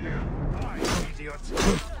sight here. Idiots!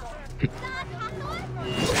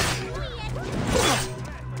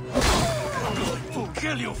 We'll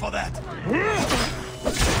kill you for that!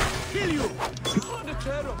 Kill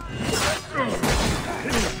you!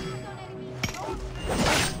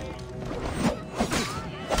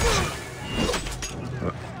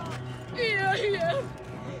 Here, here!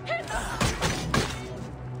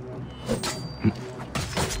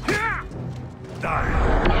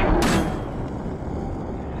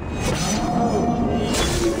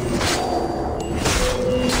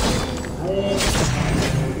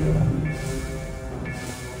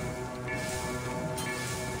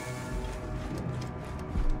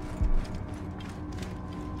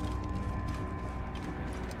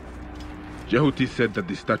 Jehuti said that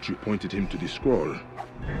the statue pointed him to the scroll.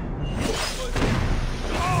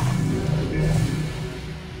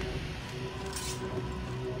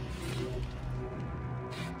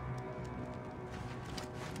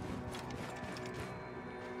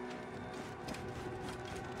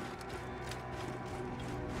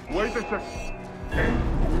 Wait a sec.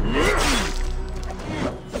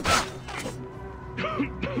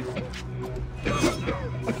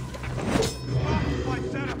 My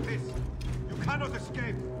therapist! You cannot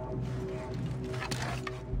escape!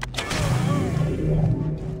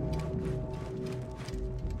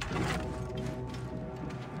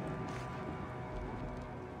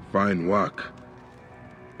 Fine work.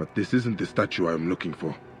 But this isn't the statue I'm looking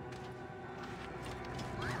for.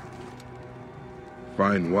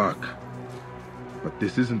 Fine work. But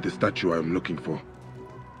this isn't the statue I'm looking for.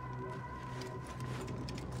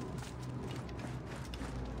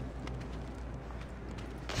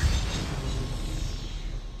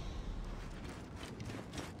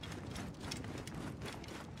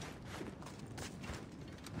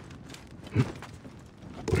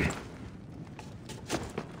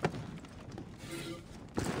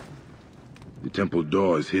 temple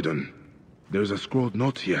door is hidden. There is a scrolled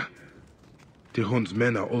note here. Tychon's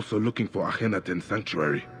men are also looking for Akhenaten's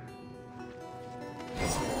sanctuary.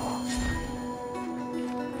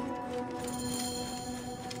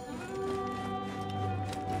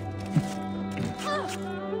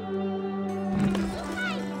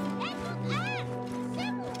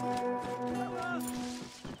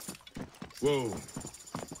 Whoa.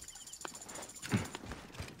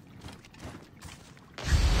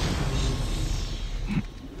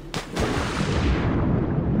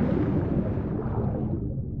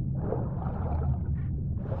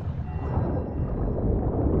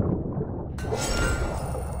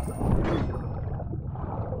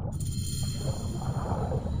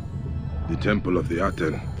 The Temple of the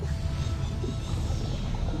Aten.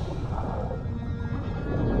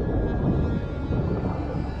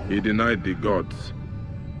 He denied the gods,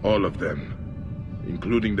 all of them,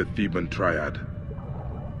 including the Theban triad.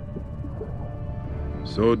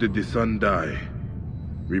 So did the sun die,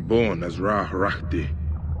 reborn as Ra-Rahti,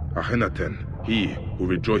 Akhenaten, he who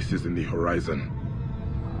rejoices in the horizon.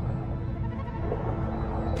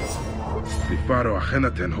 The pharaoh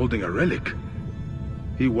Akhenaten holding a relic.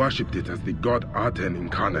 He worshipped it as the god Aten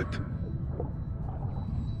incarnate.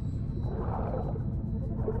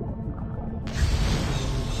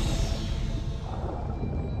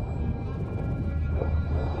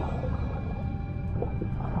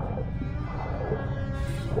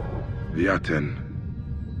 The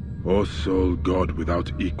Aten, O sole god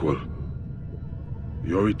without equal.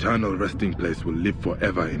 Your eternal resting place will live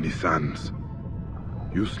forever in the sands.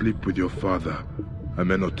 You sleep with your father,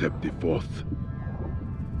 Amenhotep IV.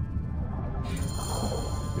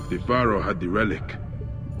 If the pharaoh had the relic,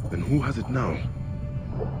 then who has it now?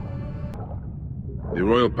 The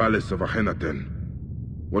royal palace of Akhenaten,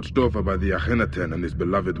 watched over by the Akhenaten and his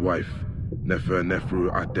beloved wife, Aten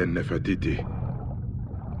Nefertiti.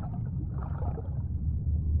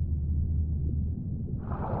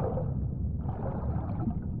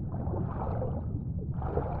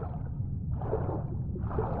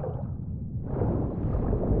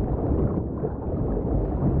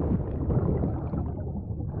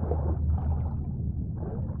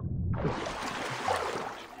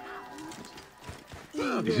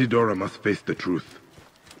 Isidora must face the truth.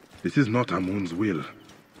 This is not Amun's will.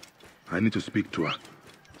 I need to speak to her.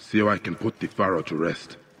 See how I can put the pharaoh to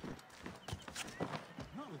rest.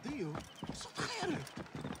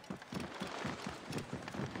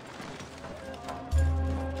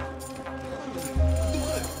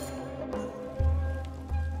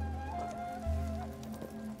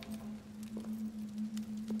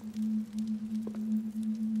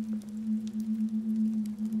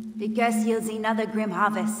 The curse yields another grim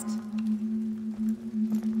harvest.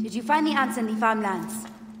 Did you find the answer in the farmlands?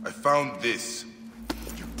 I found this.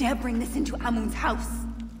 You dare bring this into Amun's house?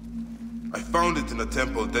 I found it in a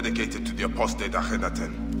temple dedicated to the apostate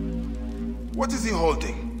Akhenaten. What is he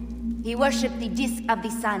holding? He worshipped the disk of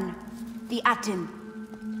the sun, the Aten.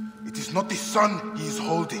 It is not the sun he is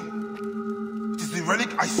holding. It is the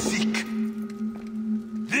relic I seek.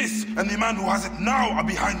 This and the man who has it now are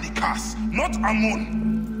behind the curse, not Amun.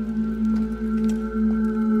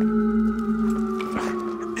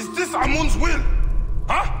 Amun's will,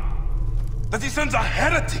 huh? That he sends a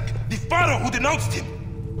heretic, the pharaoh who denounced him.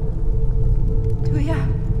 Tuya.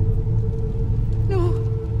 No.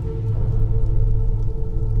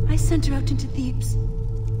 I sent her out into Thebes.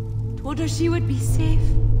 Told her she would be safe.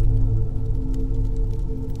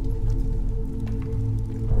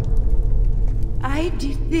 I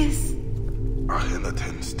did this.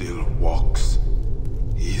 Akhenaten still walks.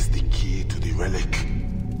 He is the key to the relic.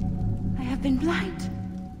 I have been blind.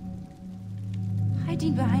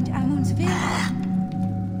 Hiding behind Amun's veil.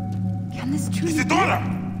 Can this truly Isidora!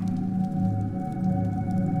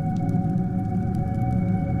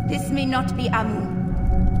 This may not be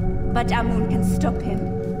Amun, but Amun can stop him.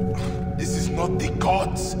 This is not the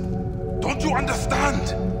gods. Don't you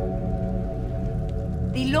understand?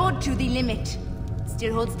 The Lord to the limit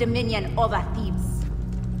still holds dominion over Thebes.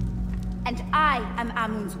 And I am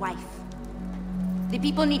Amun's wife. The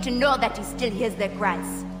people need to know that he still hears their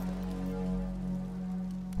cries.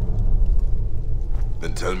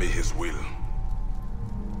 Then tell me his will.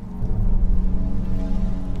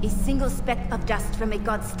 A single speck of dust from a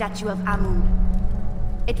god statue of Amun.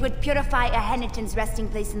 It would purify Akhenaten's resting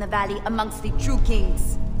place in the valley amongst the true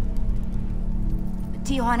kings. But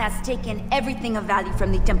Tychon has taken everything of value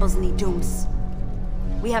from the temples and the tombs.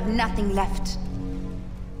 We have nothing left.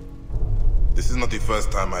 This is not the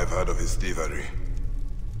first time I've heard of his thievery.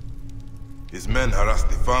 His men harass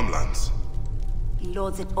the farmlands. He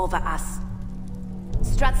lords it over us.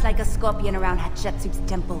 Struts like a scorpion around Hatshepsut's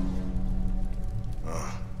temple.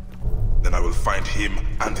 Then I will find him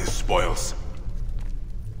and his spoils.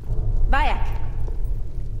 Bayek.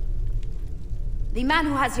 The man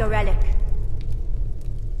who has your relic.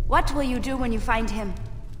 What will you do when you find him?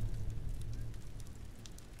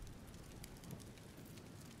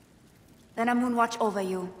 Then Amun watch over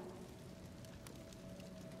you.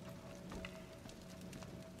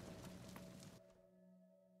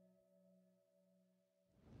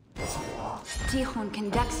 Tychon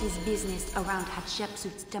conducts his business around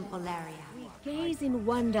Hatshepsut's temple area. We gaze in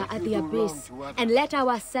wonder at the abyss and let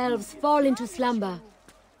ourselves fall into slumber.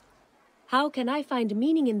 How can I find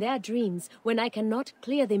meaning in their dreams when I cannot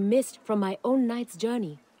clear the mist from my own night's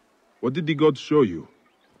journey? What did the gods show you?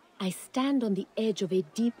 I stand on the edge of a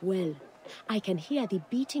deep well. I can hear the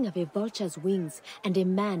beating of a vulture's wings, and a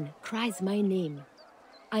man cries my name.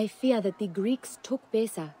 I fear that the Greeks took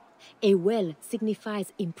Besa. A well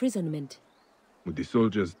signifies imprisonment. Would the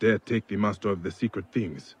soldiers dare take the master of the secret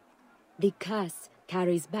things? The curse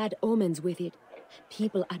carries bad omens with it.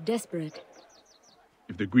 People are desperate.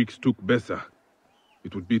 If the Greeks took Besa,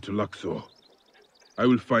 it would be to Luxor. I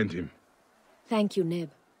will find him. Thank you, Neb.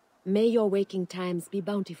 May your waking times be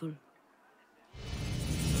bountiful.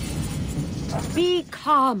 Be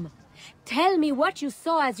calm. Tell me what you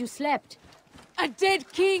saw as you slept. A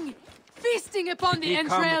dead king, feasting upon the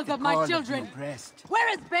entrails of my children. Where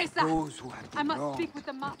is Besa? I must speak with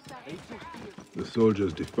the master. The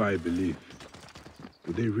soldiers defy belief.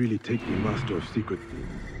 Would they really take the master of secret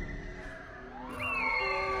things?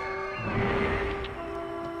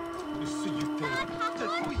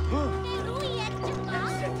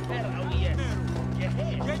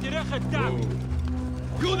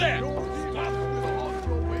 You there! You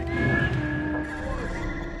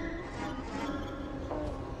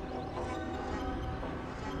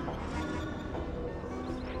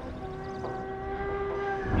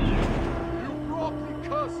brought the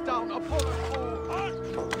curse down upon us all.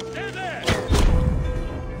 Stay there!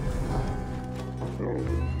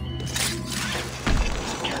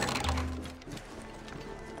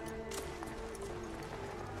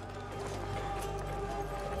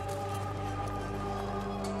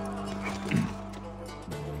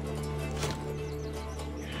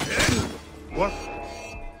 What?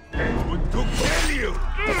 Want to kill you!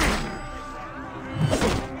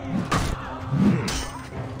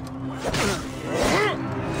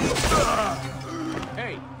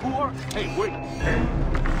 Hey, who are... Hey, wait!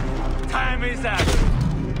 Time is up!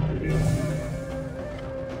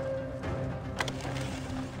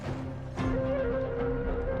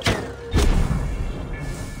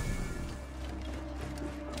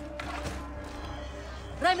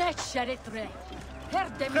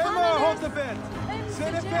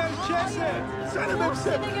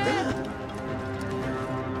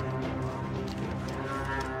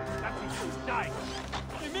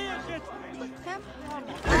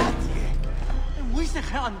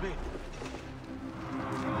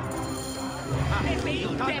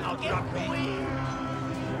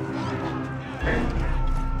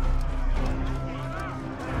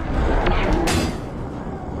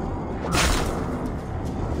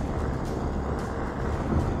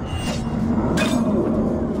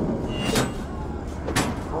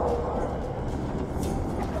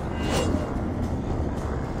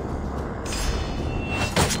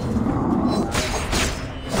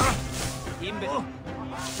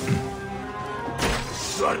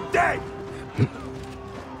 You're dead!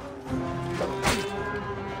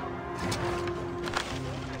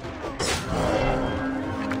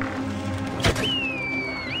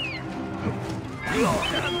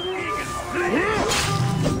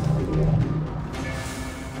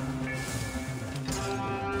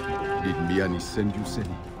 Did Miani send you, Seni?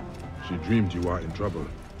 She dreamed you are in trouble.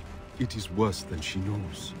 It is worse than she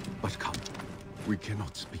knows. But come, we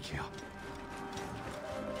cannot speak here.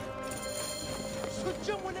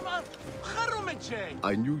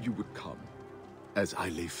 I knew you would come. As I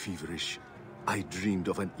lay feverish, I dreamed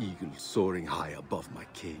of an eagle soaring high above my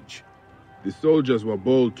cage. The soldiers were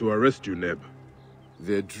bold to arrest you, Neb.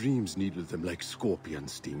 Their dreams needle them like scorpion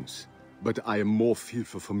stings. But I am more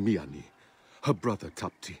fearful for Miani, her brother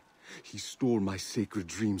Tapti. He stole my sacred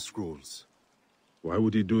dream scrolls. Why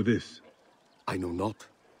would he do this? I know not.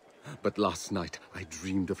 But last night, I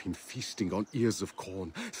dreamed of him feasting on ears of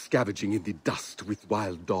corn, scavenging in the dust with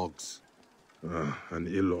wild dogs. An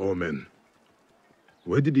ill omen.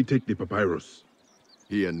 Where did he take the papyrus?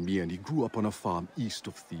 He and Miani grew up on a farm east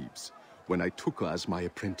of Thebes. When I took her as my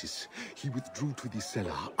apprentice, he withdrew to the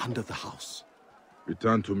cellar under the house.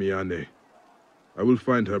 Return to Miane. I will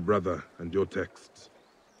find her brother and your texts.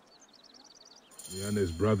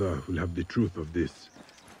 Miane's brother will have the truth of this.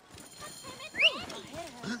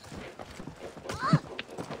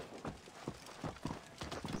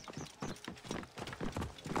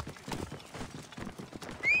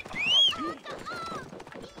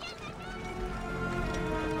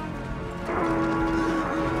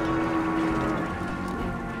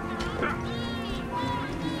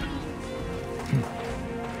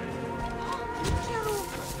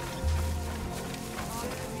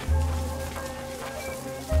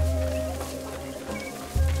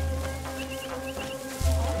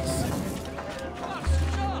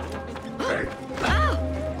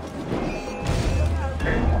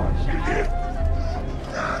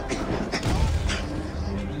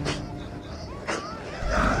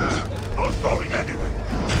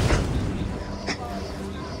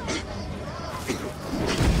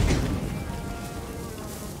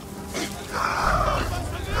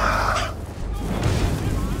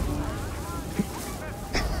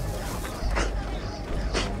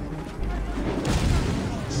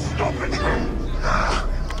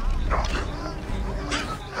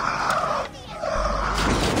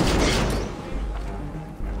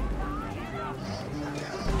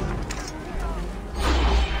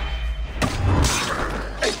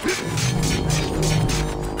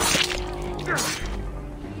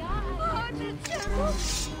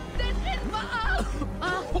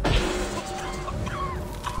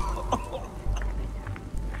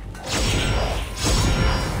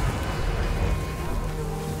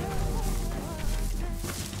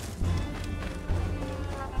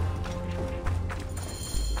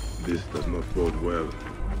 This does not bode well.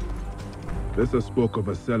 Bessa spoke of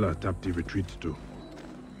a cellar Tapti retreats to.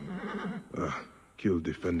 Killed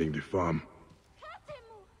defending the farm.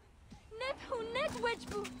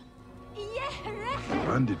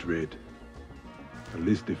 Bandit raid. At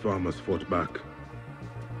least the farmers fought back.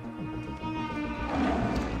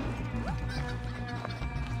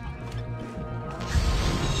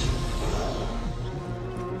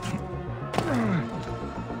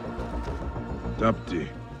 Tapti.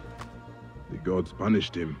 The gods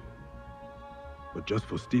punished him. But just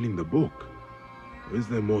for stealing the book? Or is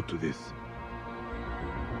there more to this?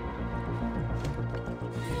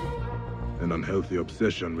 An unhealthy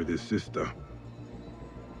obsession with his sister.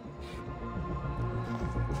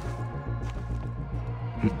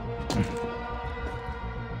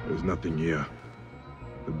 There's nothing here.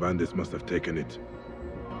 The bandits must have taken it.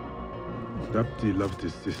 Tapti loved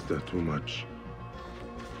his sister too much.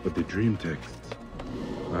 But the dream texts,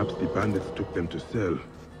 perhaps the bandits took them to sell.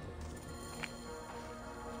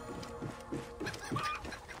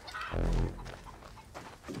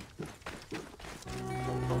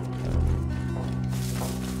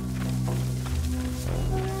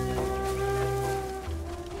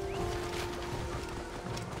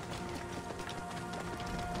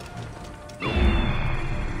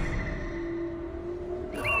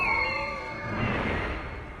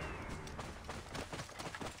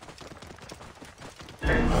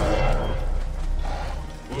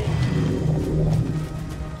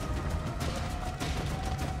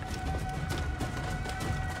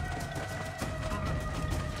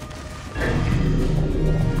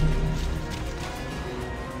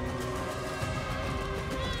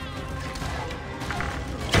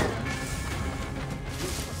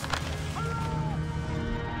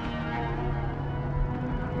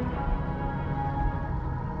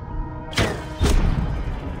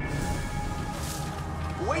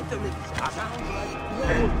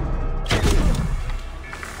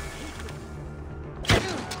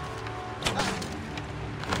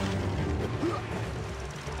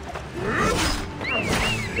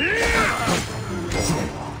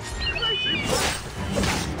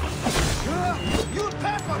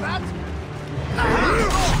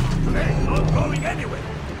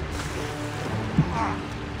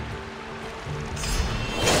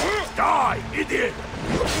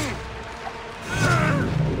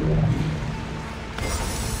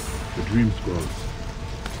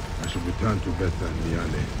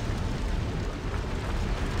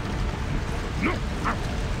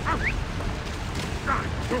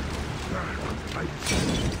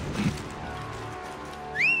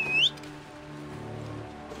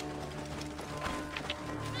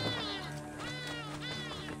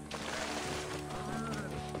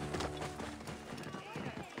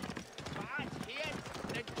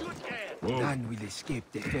 None will escape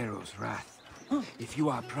the Pharaoh's wrath. If you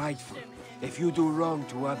are prideful, if you do wrong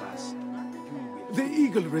to others, the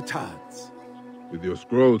eagle returns. With your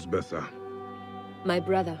scrolls, Bessa. My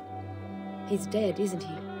brother. He's dead, isn't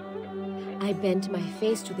he? I bent my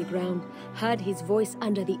face to the ground, heard his voice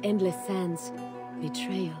under the endless sands.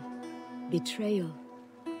 Betrayal. Betrayal.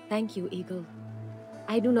 Thank you, Eagle.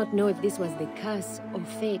 I do not know if this was the curse or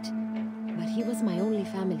fate, but he was my only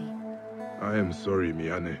family. I am sorry,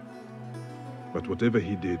 Miane. But whatever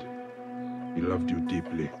he did, he loved you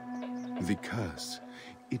deeply. The curse,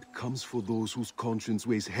 it comes for those whose conscience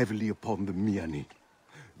weighs heavily upon them, Miane.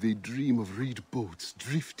 They dream of reed boats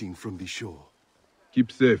drifting from the shore.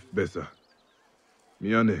 Keep safe, Bessa.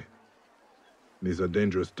 Miane, these are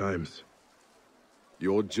dangerous times.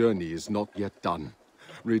 Your journey is not yet done.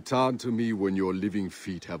 Return to me when your living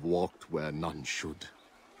feet have walked where none should.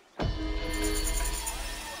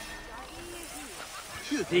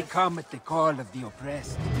 They come at the call of the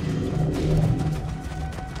oppressed.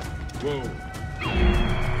 Whoa.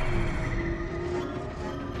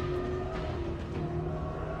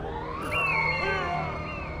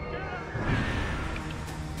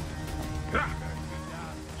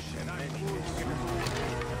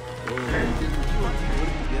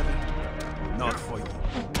 Not for you.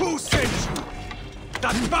 Who sent you?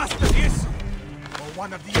 That bastard is? Or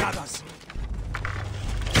one of the others?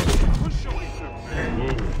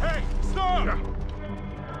 Hey, stop!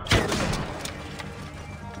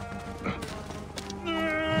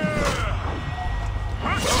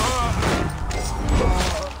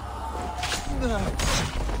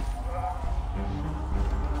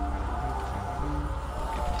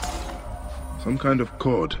 Some kind of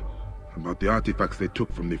code about the artifacts they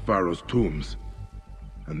took from the Pharaohs' tombs.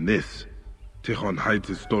 And this, Tychon hides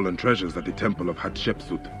his stolen treasures at the Temple of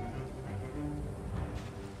Hatshepsut.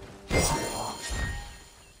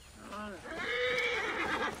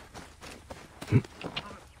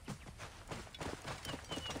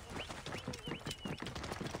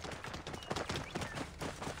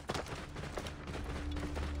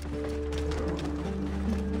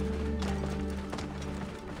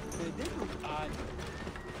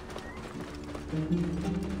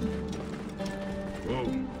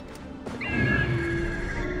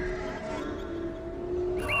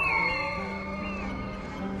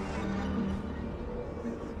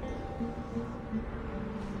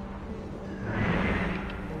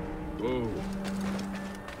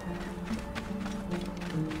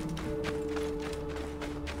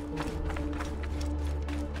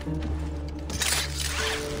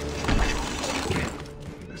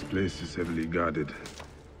 This place is heavily guarded.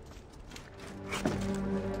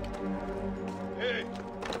 Hey!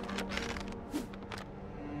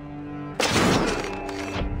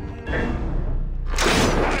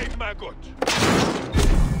 Hey, maggot!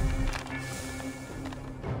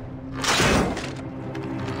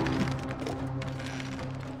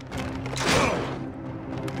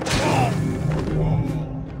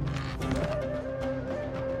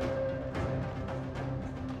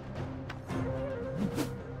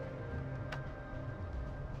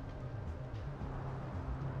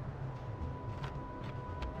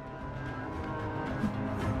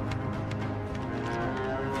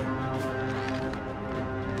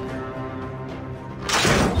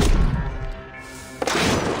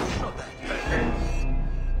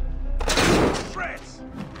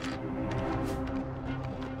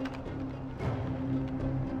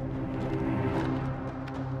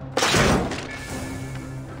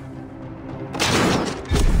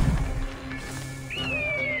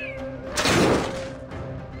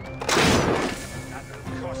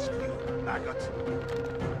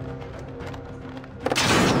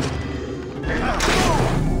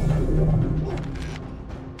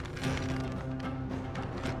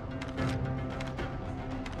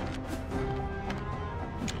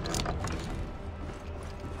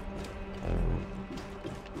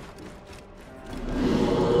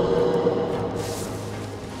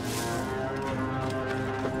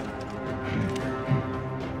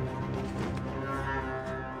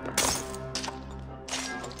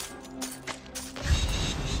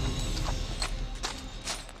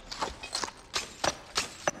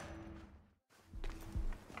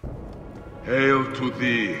 Hail to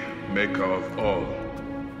thee, maker of all,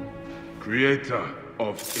 creator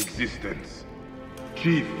of existence,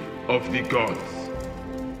 chief of the gods.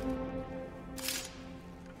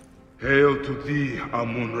 Hail to thee,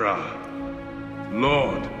 Amun-Ra,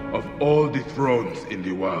 lord of all the thrones in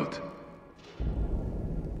the world.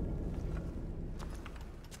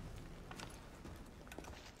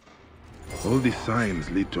 All these signs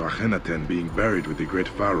lead to Akhenaten being buried with the great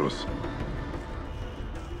pharaohs.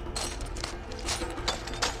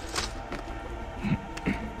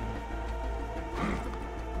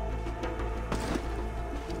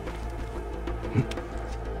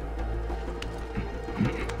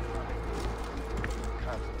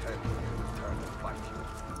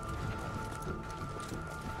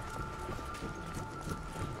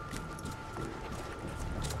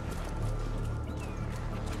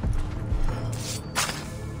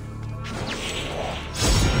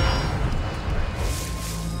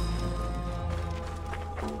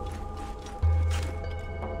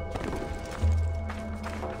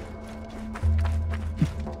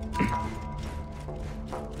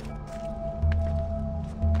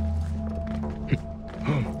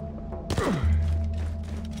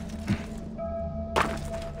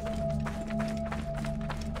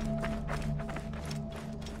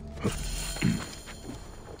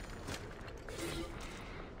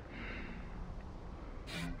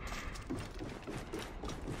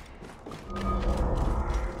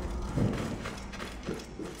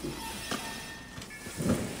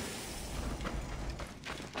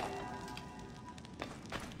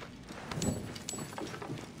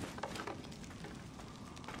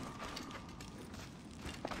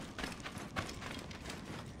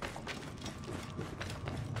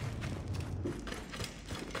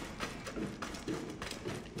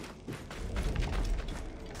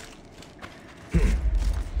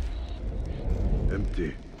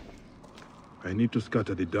 Empty. I need to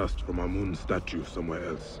scatter the dust from Amun's statue somewhere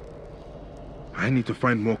else. I need to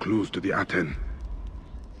find more clues to the Aten.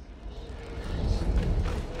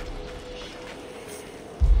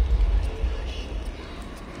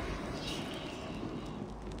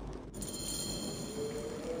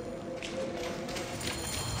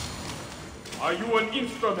 Are you an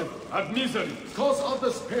instrument of misery? Cause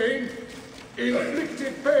others pain,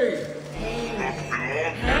 inflicted pain.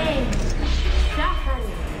 Pain.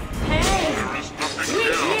 Suffering. Pain. We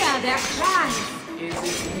hear their cries. Is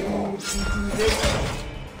it you who do this?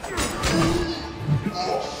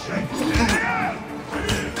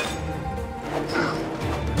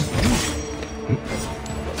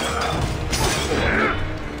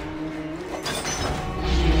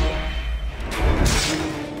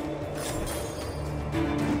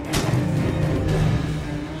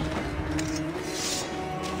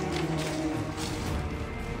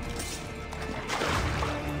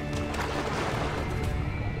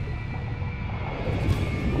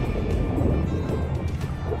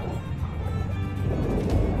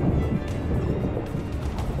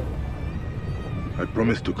 I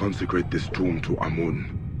promised to consecrate this tomb to Amun.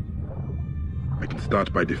 I can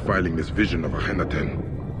start by defiling this vision of Akhenaten.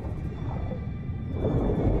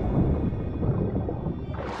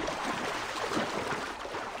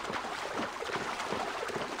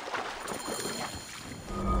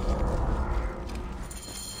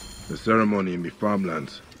 The ceremony in the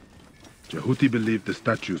farmlands. Jehuti believed the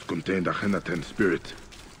statues contained Akhenaten's spirit.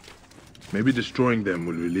 Maybe destroying them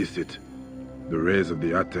will release it. The rays of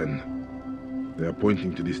the Aten. They are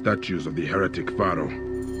pointing to the statues of the heretic Pharaoh.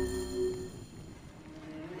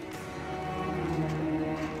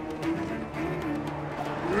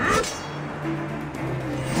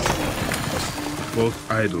 False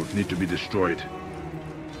idols need to be destroyed.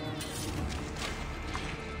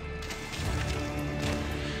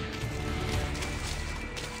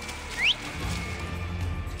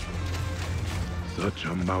 Such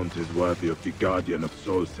a mount is worthy of the Guardian of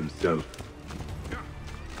Souls himself.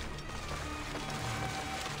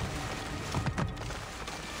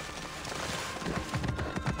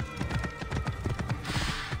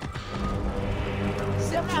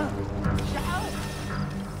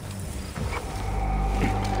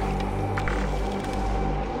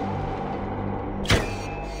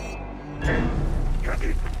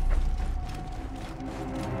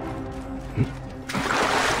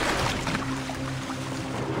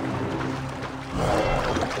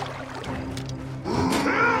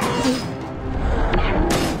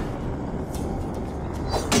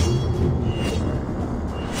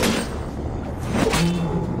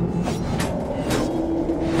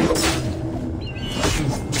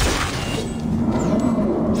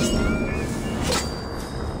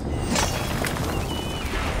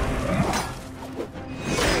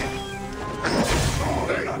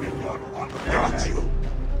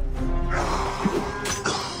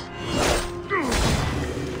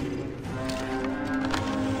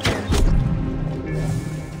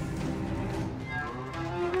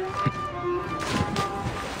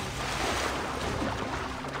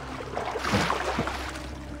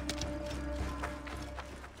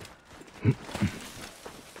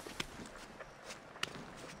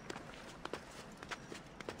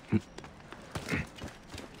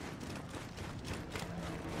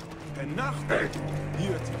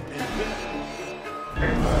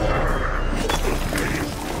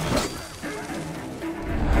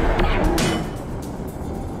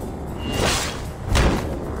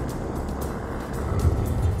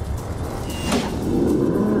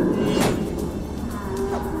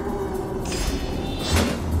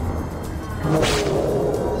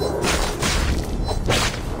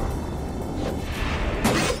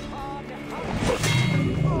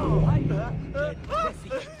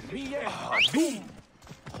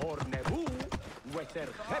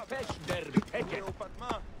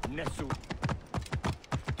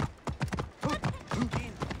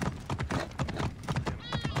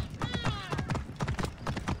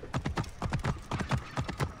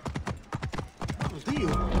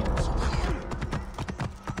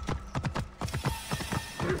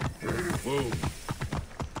 Whoa.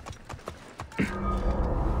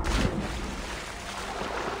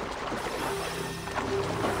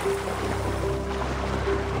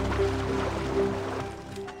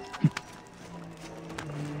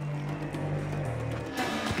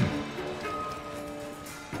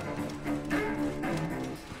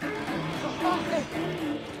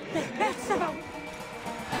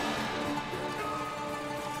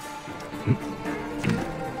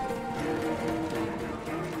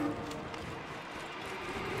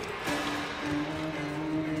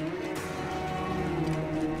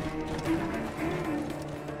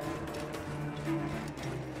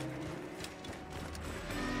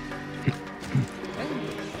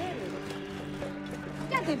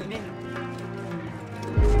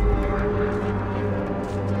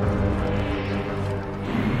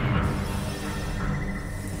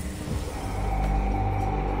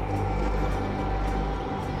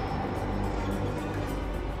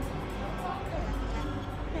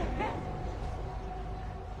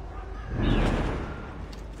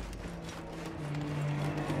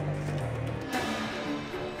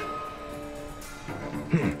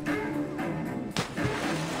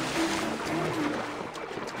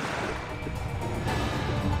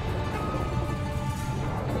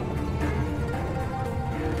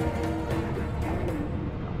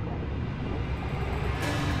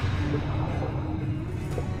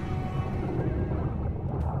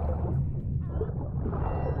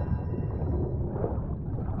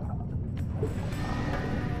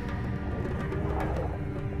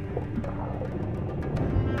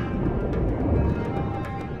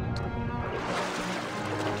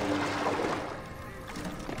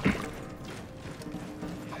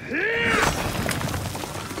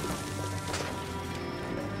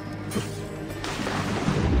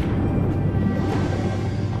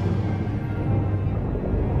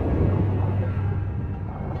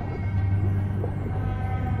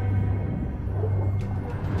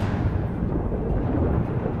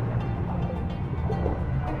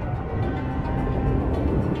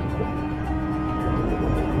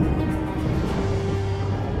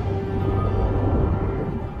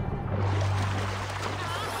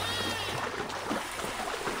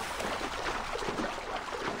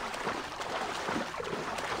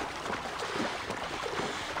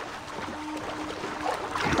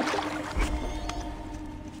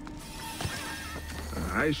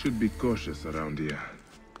 I should be cautious around here.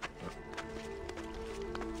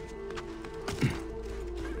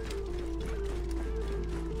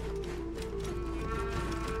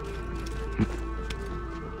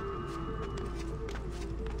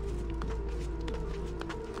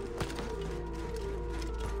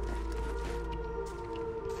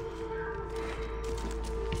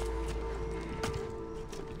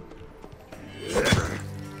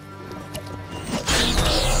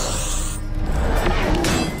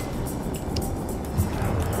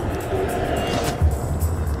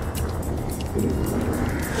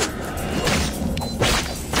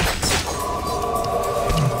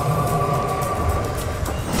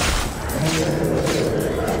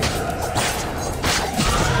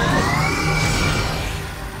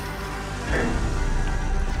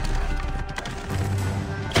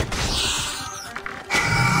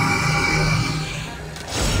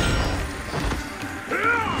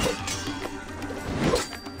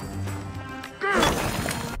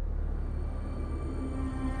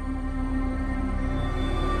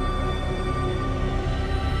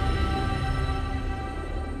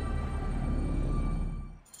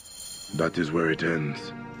 That is where it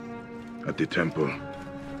ends. At the temple.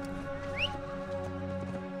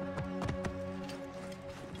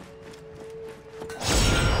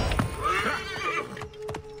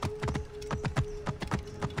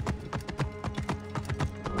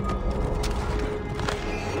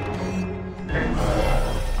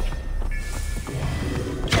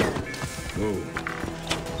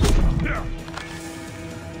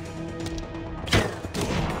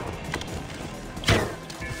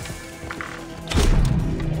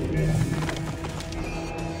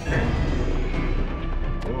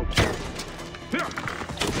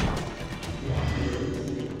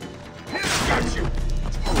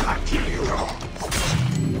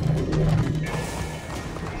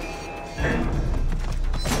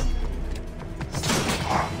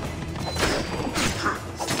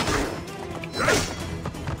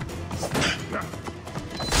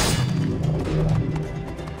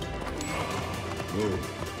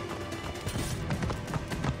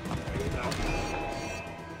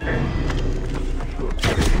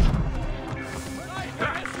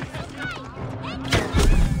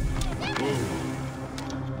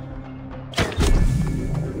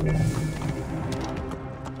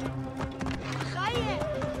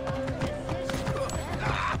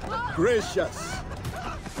 Gracious.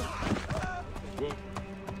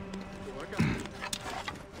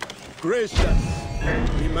 Gracious.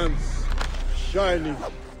 Immense. Shining.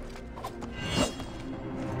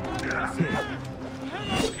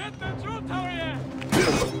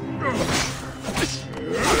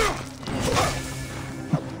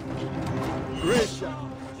 Gracious.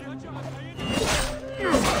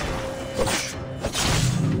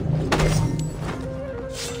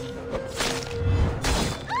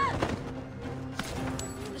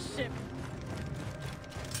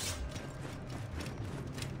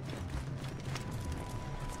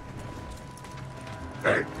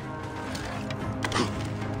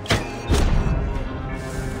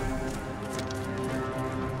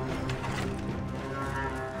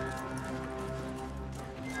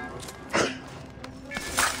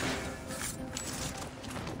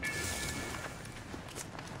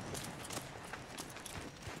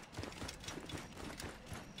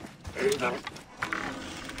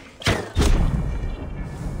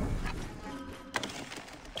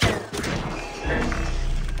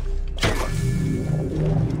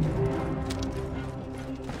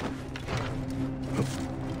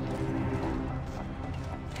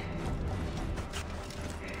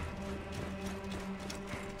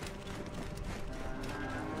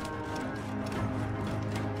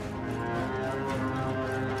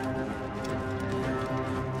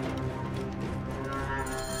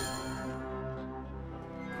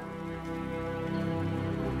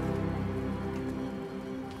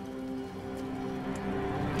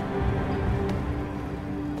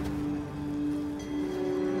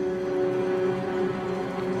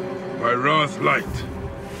 My wrath light.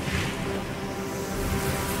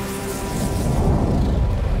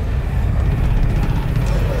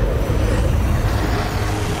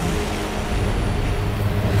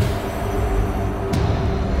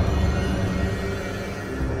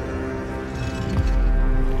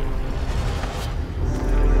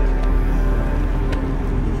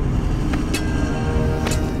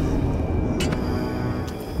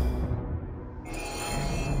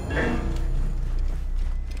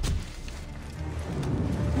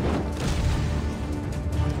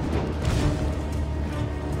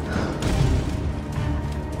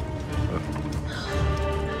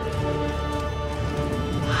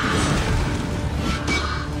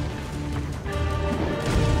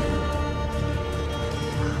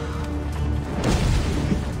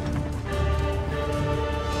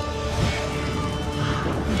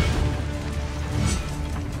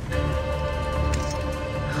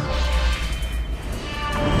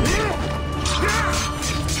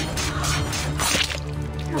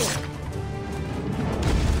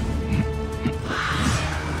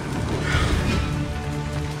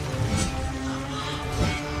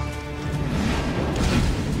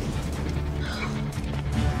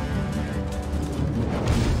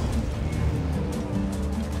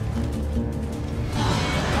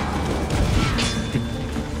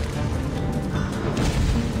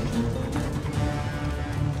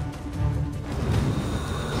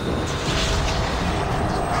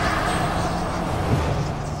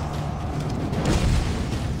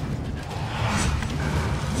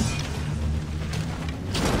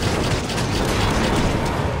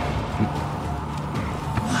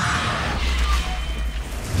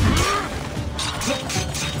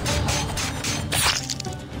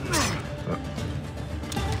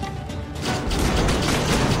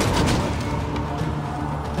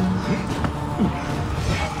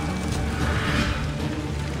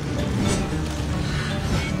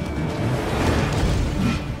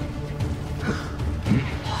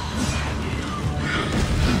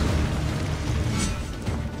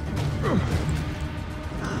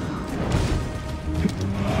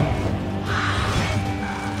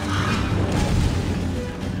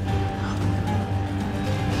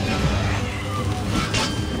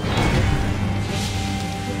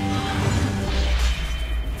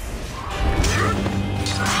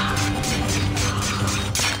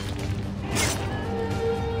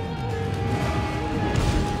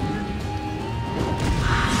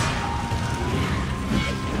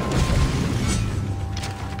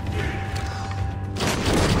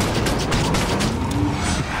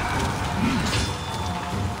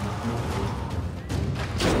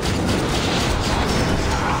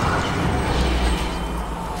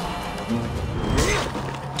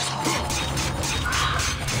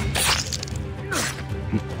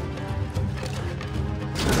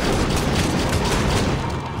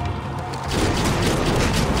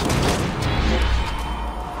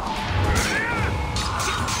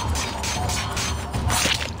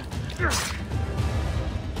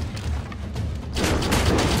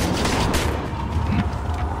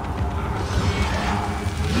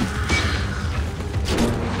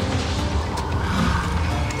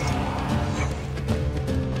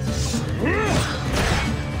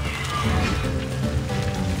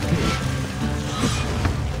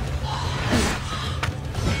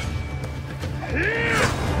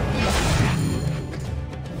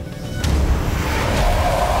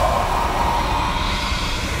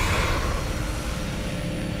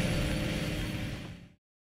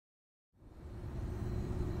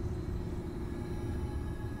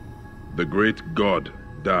 great god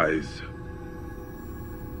dies.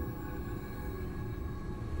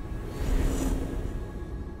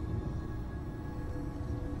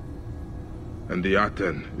 And the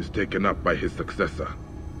Aten is taken up by his successor.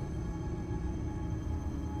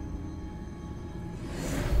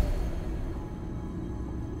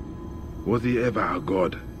 Was he ever a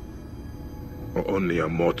god? Or only a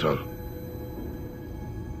mortal?